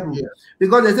the Bible. Yes.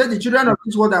 Because they say the children of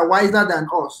this world are wiser than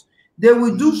us. They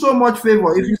will do so much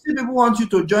favor. If you see people want you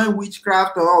to join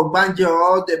witchcraft or banjo,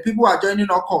 or the people are joining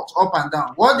occults up and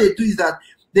down, what they do is that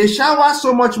they shower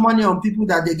so much money on people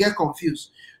that they get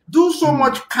confused. Do so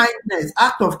much kindness,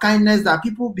 act of kindness, that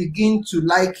people begin to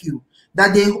like you,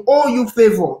 that they owe you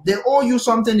favor. They owe you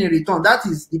something in return. That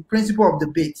is the principle of the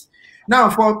bait. Now,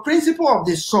 for principle of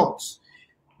the salt,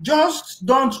 just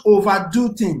don't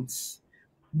overdo things.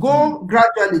 Go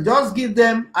gradually. Just give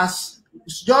them as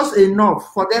just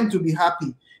enough for them to be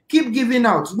happy. Keep giving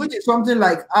out, which is something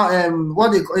like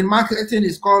what they in marketing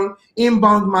is called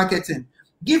inbound marketing.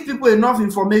 Give people enough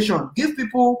information. Give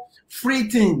people free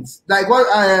things, like what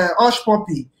Hush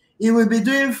Puppy. He will be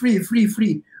doing free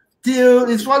till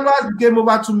his followers became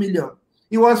over 2 million.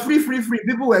 It was free.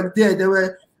 People were there. They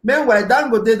were. Meanwhile,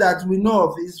 Dangote that we know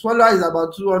of, his followers is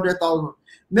about 200,000.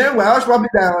 Meanwhile, Hush Puppy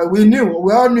that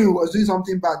we all knew was doing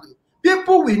something bad.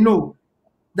 People we know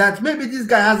that maybe this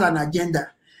guy has an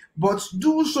agenda, but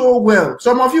do so well.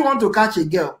 Some of you want to catch a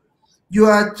girl. You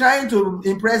are trying to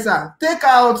impress her. Take her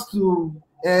out to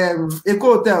EKU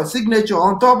Hotel, Signature,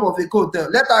 on top of EKU Hotel.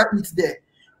 Let her eat there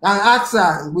and ask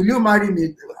her, will you marry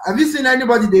me? Have you seen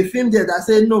anybody they filmed there that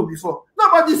said no before?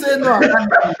 Nobody said no. I've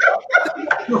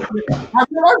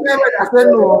never heard that said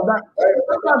no.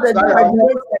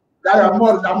 I'm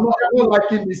not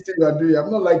liking this thing you're doing. I'm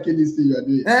not liking this thing you're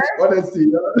doing. Honestly.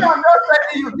 No, I'm not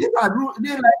telling you. These are rules.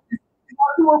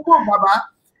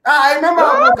 I remember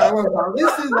how broke I was now.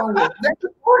 This is not work.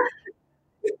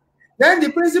 Then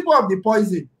the principle of the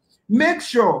poison, make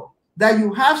sure that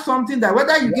you have something that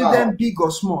whether you give them big or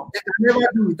small, they can never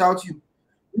do without you.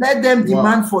 Let them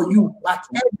demand for you at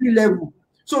every level.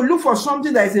 So look for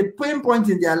something that is a pain point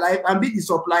in their life and be the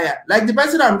supplier. Like the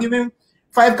person I'm giving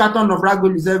 5 cartons of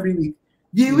ragolis every week.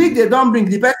 The week they don't bring,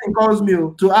 the person calls me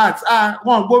to ask,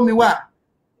 go me what?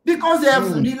 Because they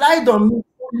have relied on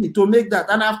me to make that.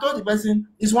 And I've told the person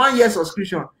it's 1 year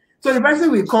subscription. So the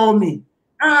person will call me.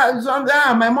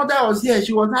 My mother was here.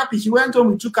 She was happy. She went home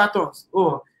with 2 cartons.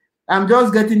 Oh, I'm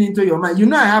just getting into your mind. You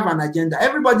know I have an agenda.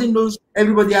 Everybody knows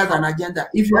everybody has an agenda.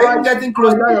 If you're even getting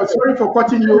close. Sorry for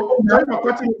cutting you. Sorry for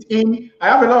cutting it in. I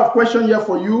have a lot of questions here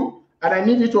for you, and I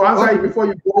need you to answer it before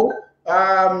you go.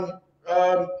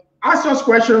 Ask us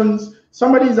questions.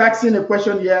 Somebody is asking a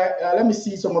question here. Let me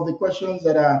see some of the questions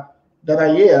that are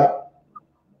here.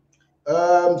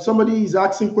 Somebody is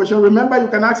asking a question. Remember, you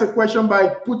can ask a question by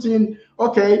putting,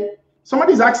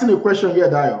 somebody is asking a question here,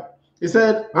 Dio. He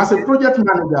said, as a project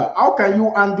manager, how can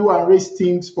you undo and raise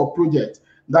teams for projects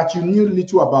that you knew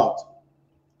little about?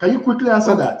 Can you quickly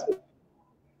answer that?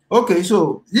 Okay,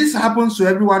 so this happens to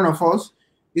every one of us.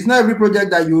 It's not every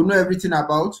project that you know everything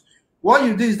about. What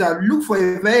you do is that look for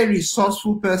a very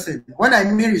resourceful person. When I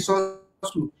mean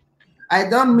resourceful, I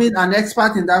don't mean an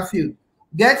expert in that field.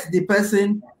 Get the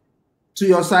person to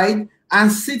your side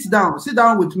and sit down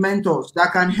with mentors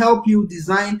that can help you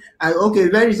design.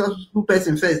 Very resourceful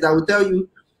person first that will tell you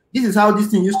this is how this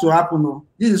thing used to happen. Oh,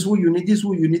 this is who you need, this is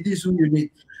who you need, this is who you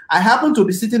need. I happened to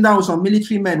be sitting down with some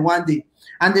military men one day,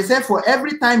 and they said for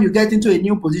every time you get into a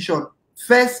new position,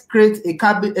 first create a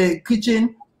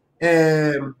kitchen,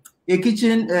 what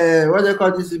do they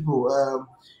call these people?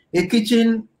 A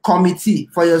kitchen committee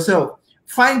for yourself.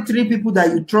 Find 3 people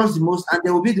that you trust the most, and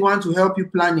they will be the one to help you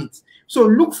plan it. So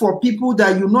look for people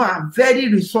that you know are very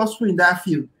resourceful in that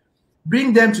field.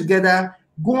 Bring them together.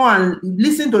 Go and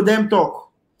listen to them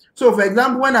talk. So, for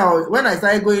example, when I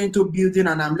started going into building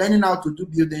and I'm learning how to do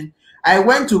building, I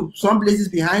went to some places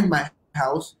behind my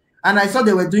house and I saw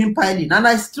they were doing piling. And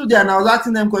I stood there and I was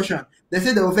asking them questions. They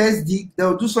said they will first dig, they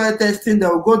will do soil testing, they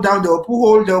will go down, they will put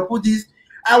hole, they will put this.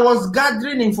 I was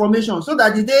gathering information so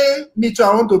that the day me too,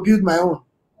 I want to build my own.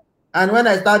 And when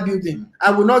I start building,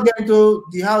 I will not get into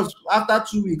the house after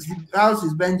 2 weeks. The house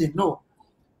is bending. No.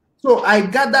 So I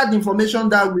gathered information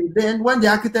that way. Then when the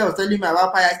architect was telling me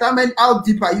about fire, I said, how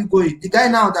deep are you going? The guy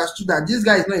now understood that this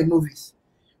guy is not a novice.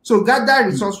 So gather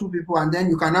resourceful people and then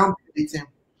you can now build the team.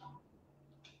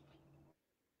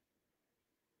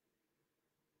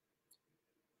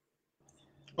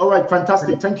 All right,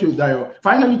 fantastic. Thank you, Dio.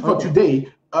 Finally for today,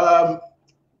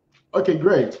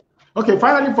 great. Okay,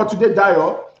 finally for today,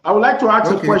 Dio, I would like to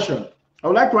ask a question.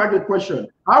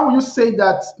 How will you say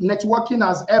that networking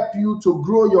has helped you to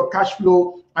grow your cash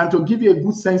flow and to give you a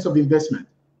good sense of investment?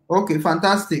 Okay,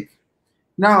 fantastic.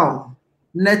 Now,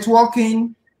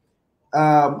 networking,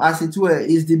 as it were,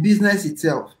 is the business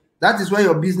itself. That is where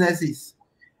your business is.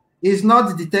 It's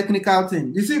not the technical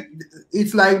thing. You see,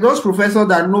 it's like those professors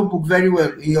that know book very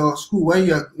well in your school when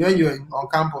you're on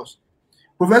campus.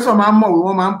 Professor Mammo, we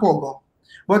want Mampogo.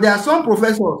 But there are some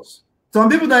professors, some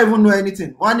people don't even know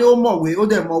anything. One more way,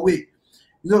 other more way.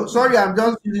 So, sorry, I'm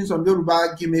just using some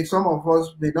Yoruba gimmick. Some of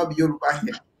us may not be Yoruba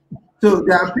here. So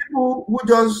there are people who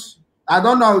just, I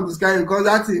don't know how to describe it because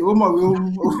that's it. I don't know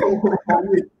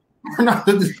how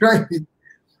to describe it.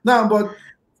 Now, but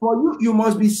for you, you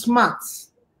must be smart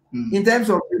in terms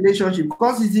of relationship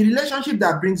because it's the relationship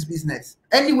that brings business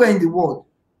anywhere in the world.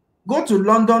 Go to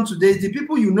London today, the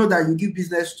people you know that you give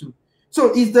business to.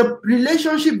 So it's the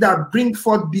relationship that brings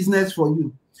forth business for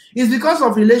you. It's because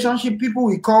of relationship people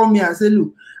will call me and say,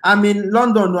 look, I'm in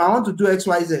London, I want to do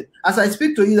XYZ. As I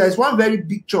speak to you, there's one very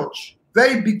big church,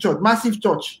 massive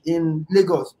church in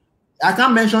Lagos. I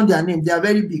can't mention their name, they are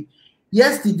very big.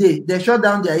 Yesterday, they shut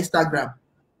down their Instagram.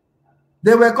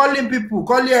 They were calling people,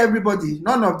 calling everybody.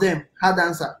 None of them had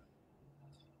answer.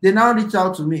 They now reached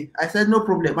out to me. I said, no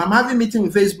problem. I'm having a meeting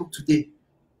with Facebook today.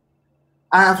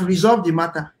 I have resolved the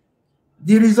matter.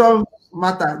 The resolved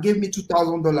matter gave me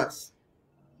 $2,000.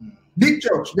 Big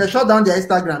church. They shut down their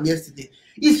Instagram yesterday.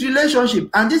 It's relationship.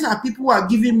 And these are people who are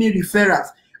giving me referrals.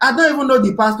 I don't even know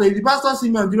the pastor. If the pastor see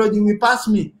me on the road, he will pass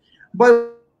me.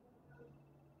 But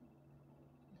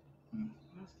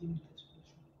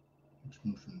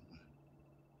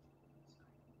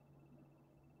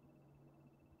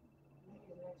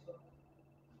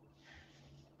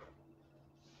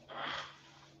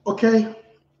okay.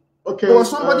 There was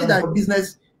somebody that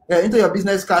business into your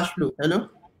business cash flow. Hello?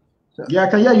 Yeah, I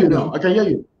can hear you now. I can hear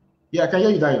you. Yeah, I can hear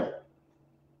you, Dio.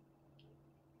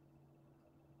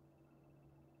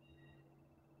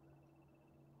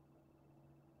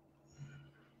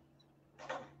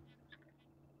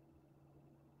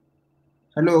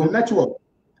 Hello. The network.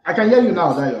 I can hear you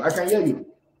now, Dayo. I can hear you.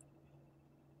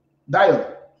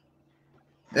 Dayo.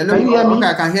 Hello. Can you hear me? Okay,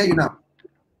 I can hear you now.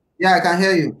 Yeah, I can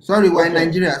hear you. Sorry, we're in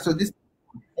Nigeria. So this.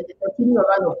 Continue your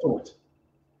line of thought.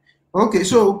 Okay,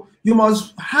 so you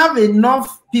must have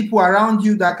enough people around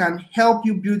you that can help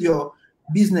you build your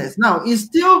business. Now, it's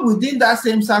still within that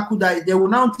same circle that they will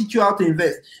now teach you how to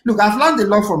invest. Look, I've learned a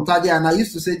lot from Tade, and I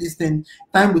used to say this thing,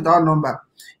 time without number.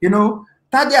 You know,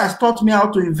 Tade has taught me how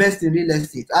to invest in real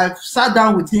estate. I've sat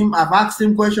down with him, I've asked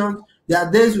him questions. There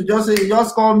are days we just say,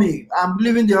 just call me. I'm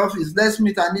leaving the office. Let's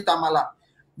meet and eat amala.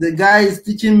 The guy is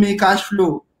teaching me cash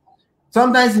flow.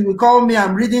 Sometimes he will call me,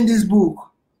 I'm reading this book.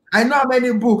 I know how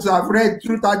many books I've read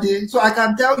through Tade, so I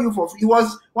can tell you he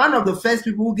was one of the first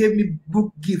people who gave me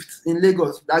book gifts in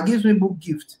Lagos. That gives me book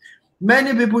gifts.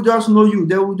 Many people just know you.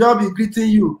 They will just be greeting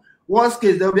you. Worst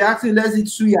case, they'll be asking, let's eat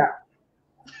suya.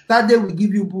 Tade will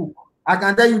give you book. I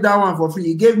can tell you that one for free.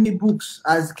 He gave me books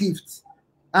as gifts.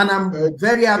 And I'm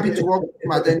very happy to work with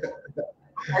him at the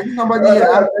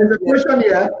There's a question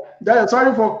here.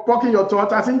 Sorry for poking your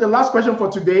thought. I think the last question for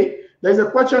today, there's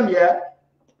a question here.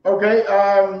 Okay.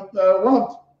 A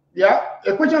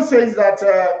question says that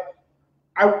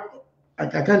I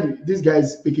can't. This guy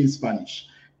is speaking Spanish.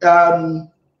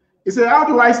 He said, "How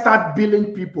do I start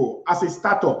billing people as a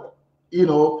startup? You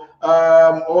know,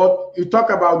 or you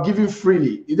talk about giving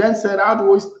freely." He then said, "How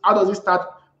does he start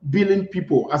billing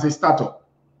people as a startup?"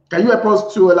 Can you help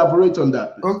us to elaborate on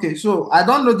that, please? Okay, so I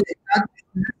don't know the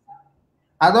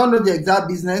exact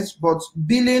business, but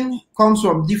billing comes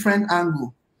from different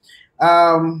angle.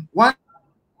 One.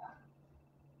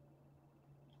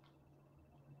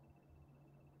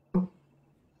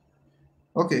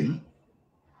 Okay.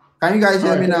 Can you guys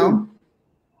hear me now?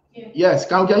 Yes,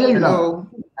 can hear you now.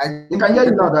 We can hear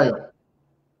you now, Dayo.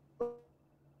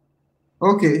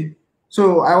 Okay,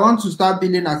 so I want to start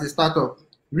billing as a startup.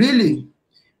 Really,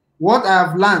 what I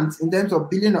have learned in terms of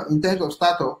billing, in terms of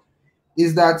startup,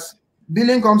 is that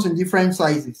billing comes in different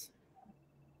sizes.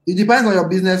 It depends on your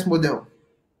business model.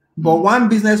 But one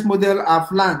business model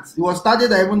I've learned, it was Tade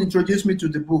that even introduced me to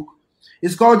the book.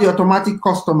 It's called The Automatic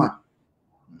Customer.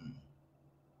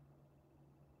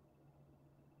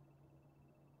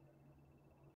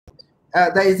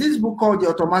 There is this book called The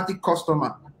Automatic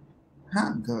Customer.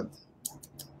 Oh, God.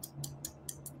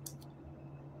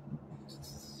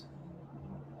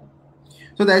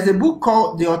 So there is a book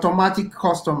called The Automatic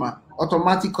Customer.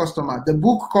 Automatic Customer. The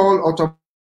book called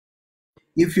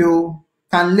If you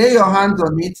can lay your hands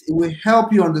on it, it will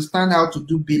help you understand how to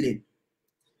do billing.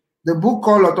 The book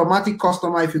called Automatic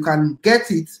Customer, if you can get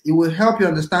it, it will help you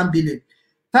understand billing.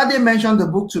 Tade mentioned the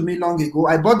book to me long ago.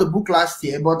 I bought the book last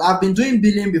year, but I've been doing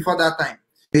billing before that time.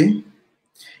 Okay?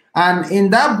 And in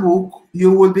that book,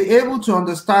 you will be able to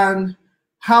understand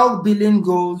how billing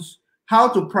goes, how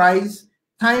to price,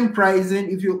 time pricing.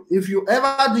 If you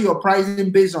ever do your pricing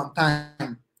based on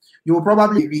time, you will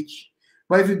probably reach.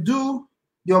 But if you do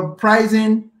your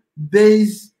pricing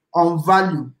based on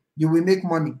value, you will make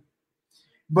money.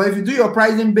 But if you do your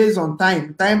pricing based on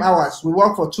time hours, we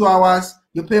work for 2 hours,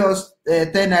 you pay us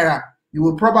 10 naira, you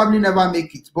will probably never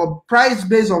make it. But price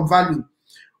based on value.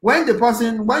 When the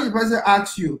person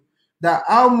asks you that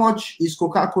how much is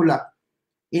Coca-Cola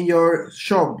in your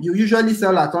shop, you usually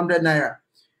sell at 100 naira.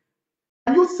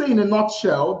 Can you say in a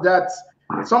nutshell that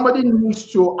somebody needs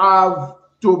to have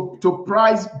to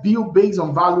price bill based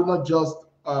on value, not just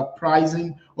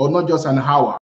pricing or not just an hour?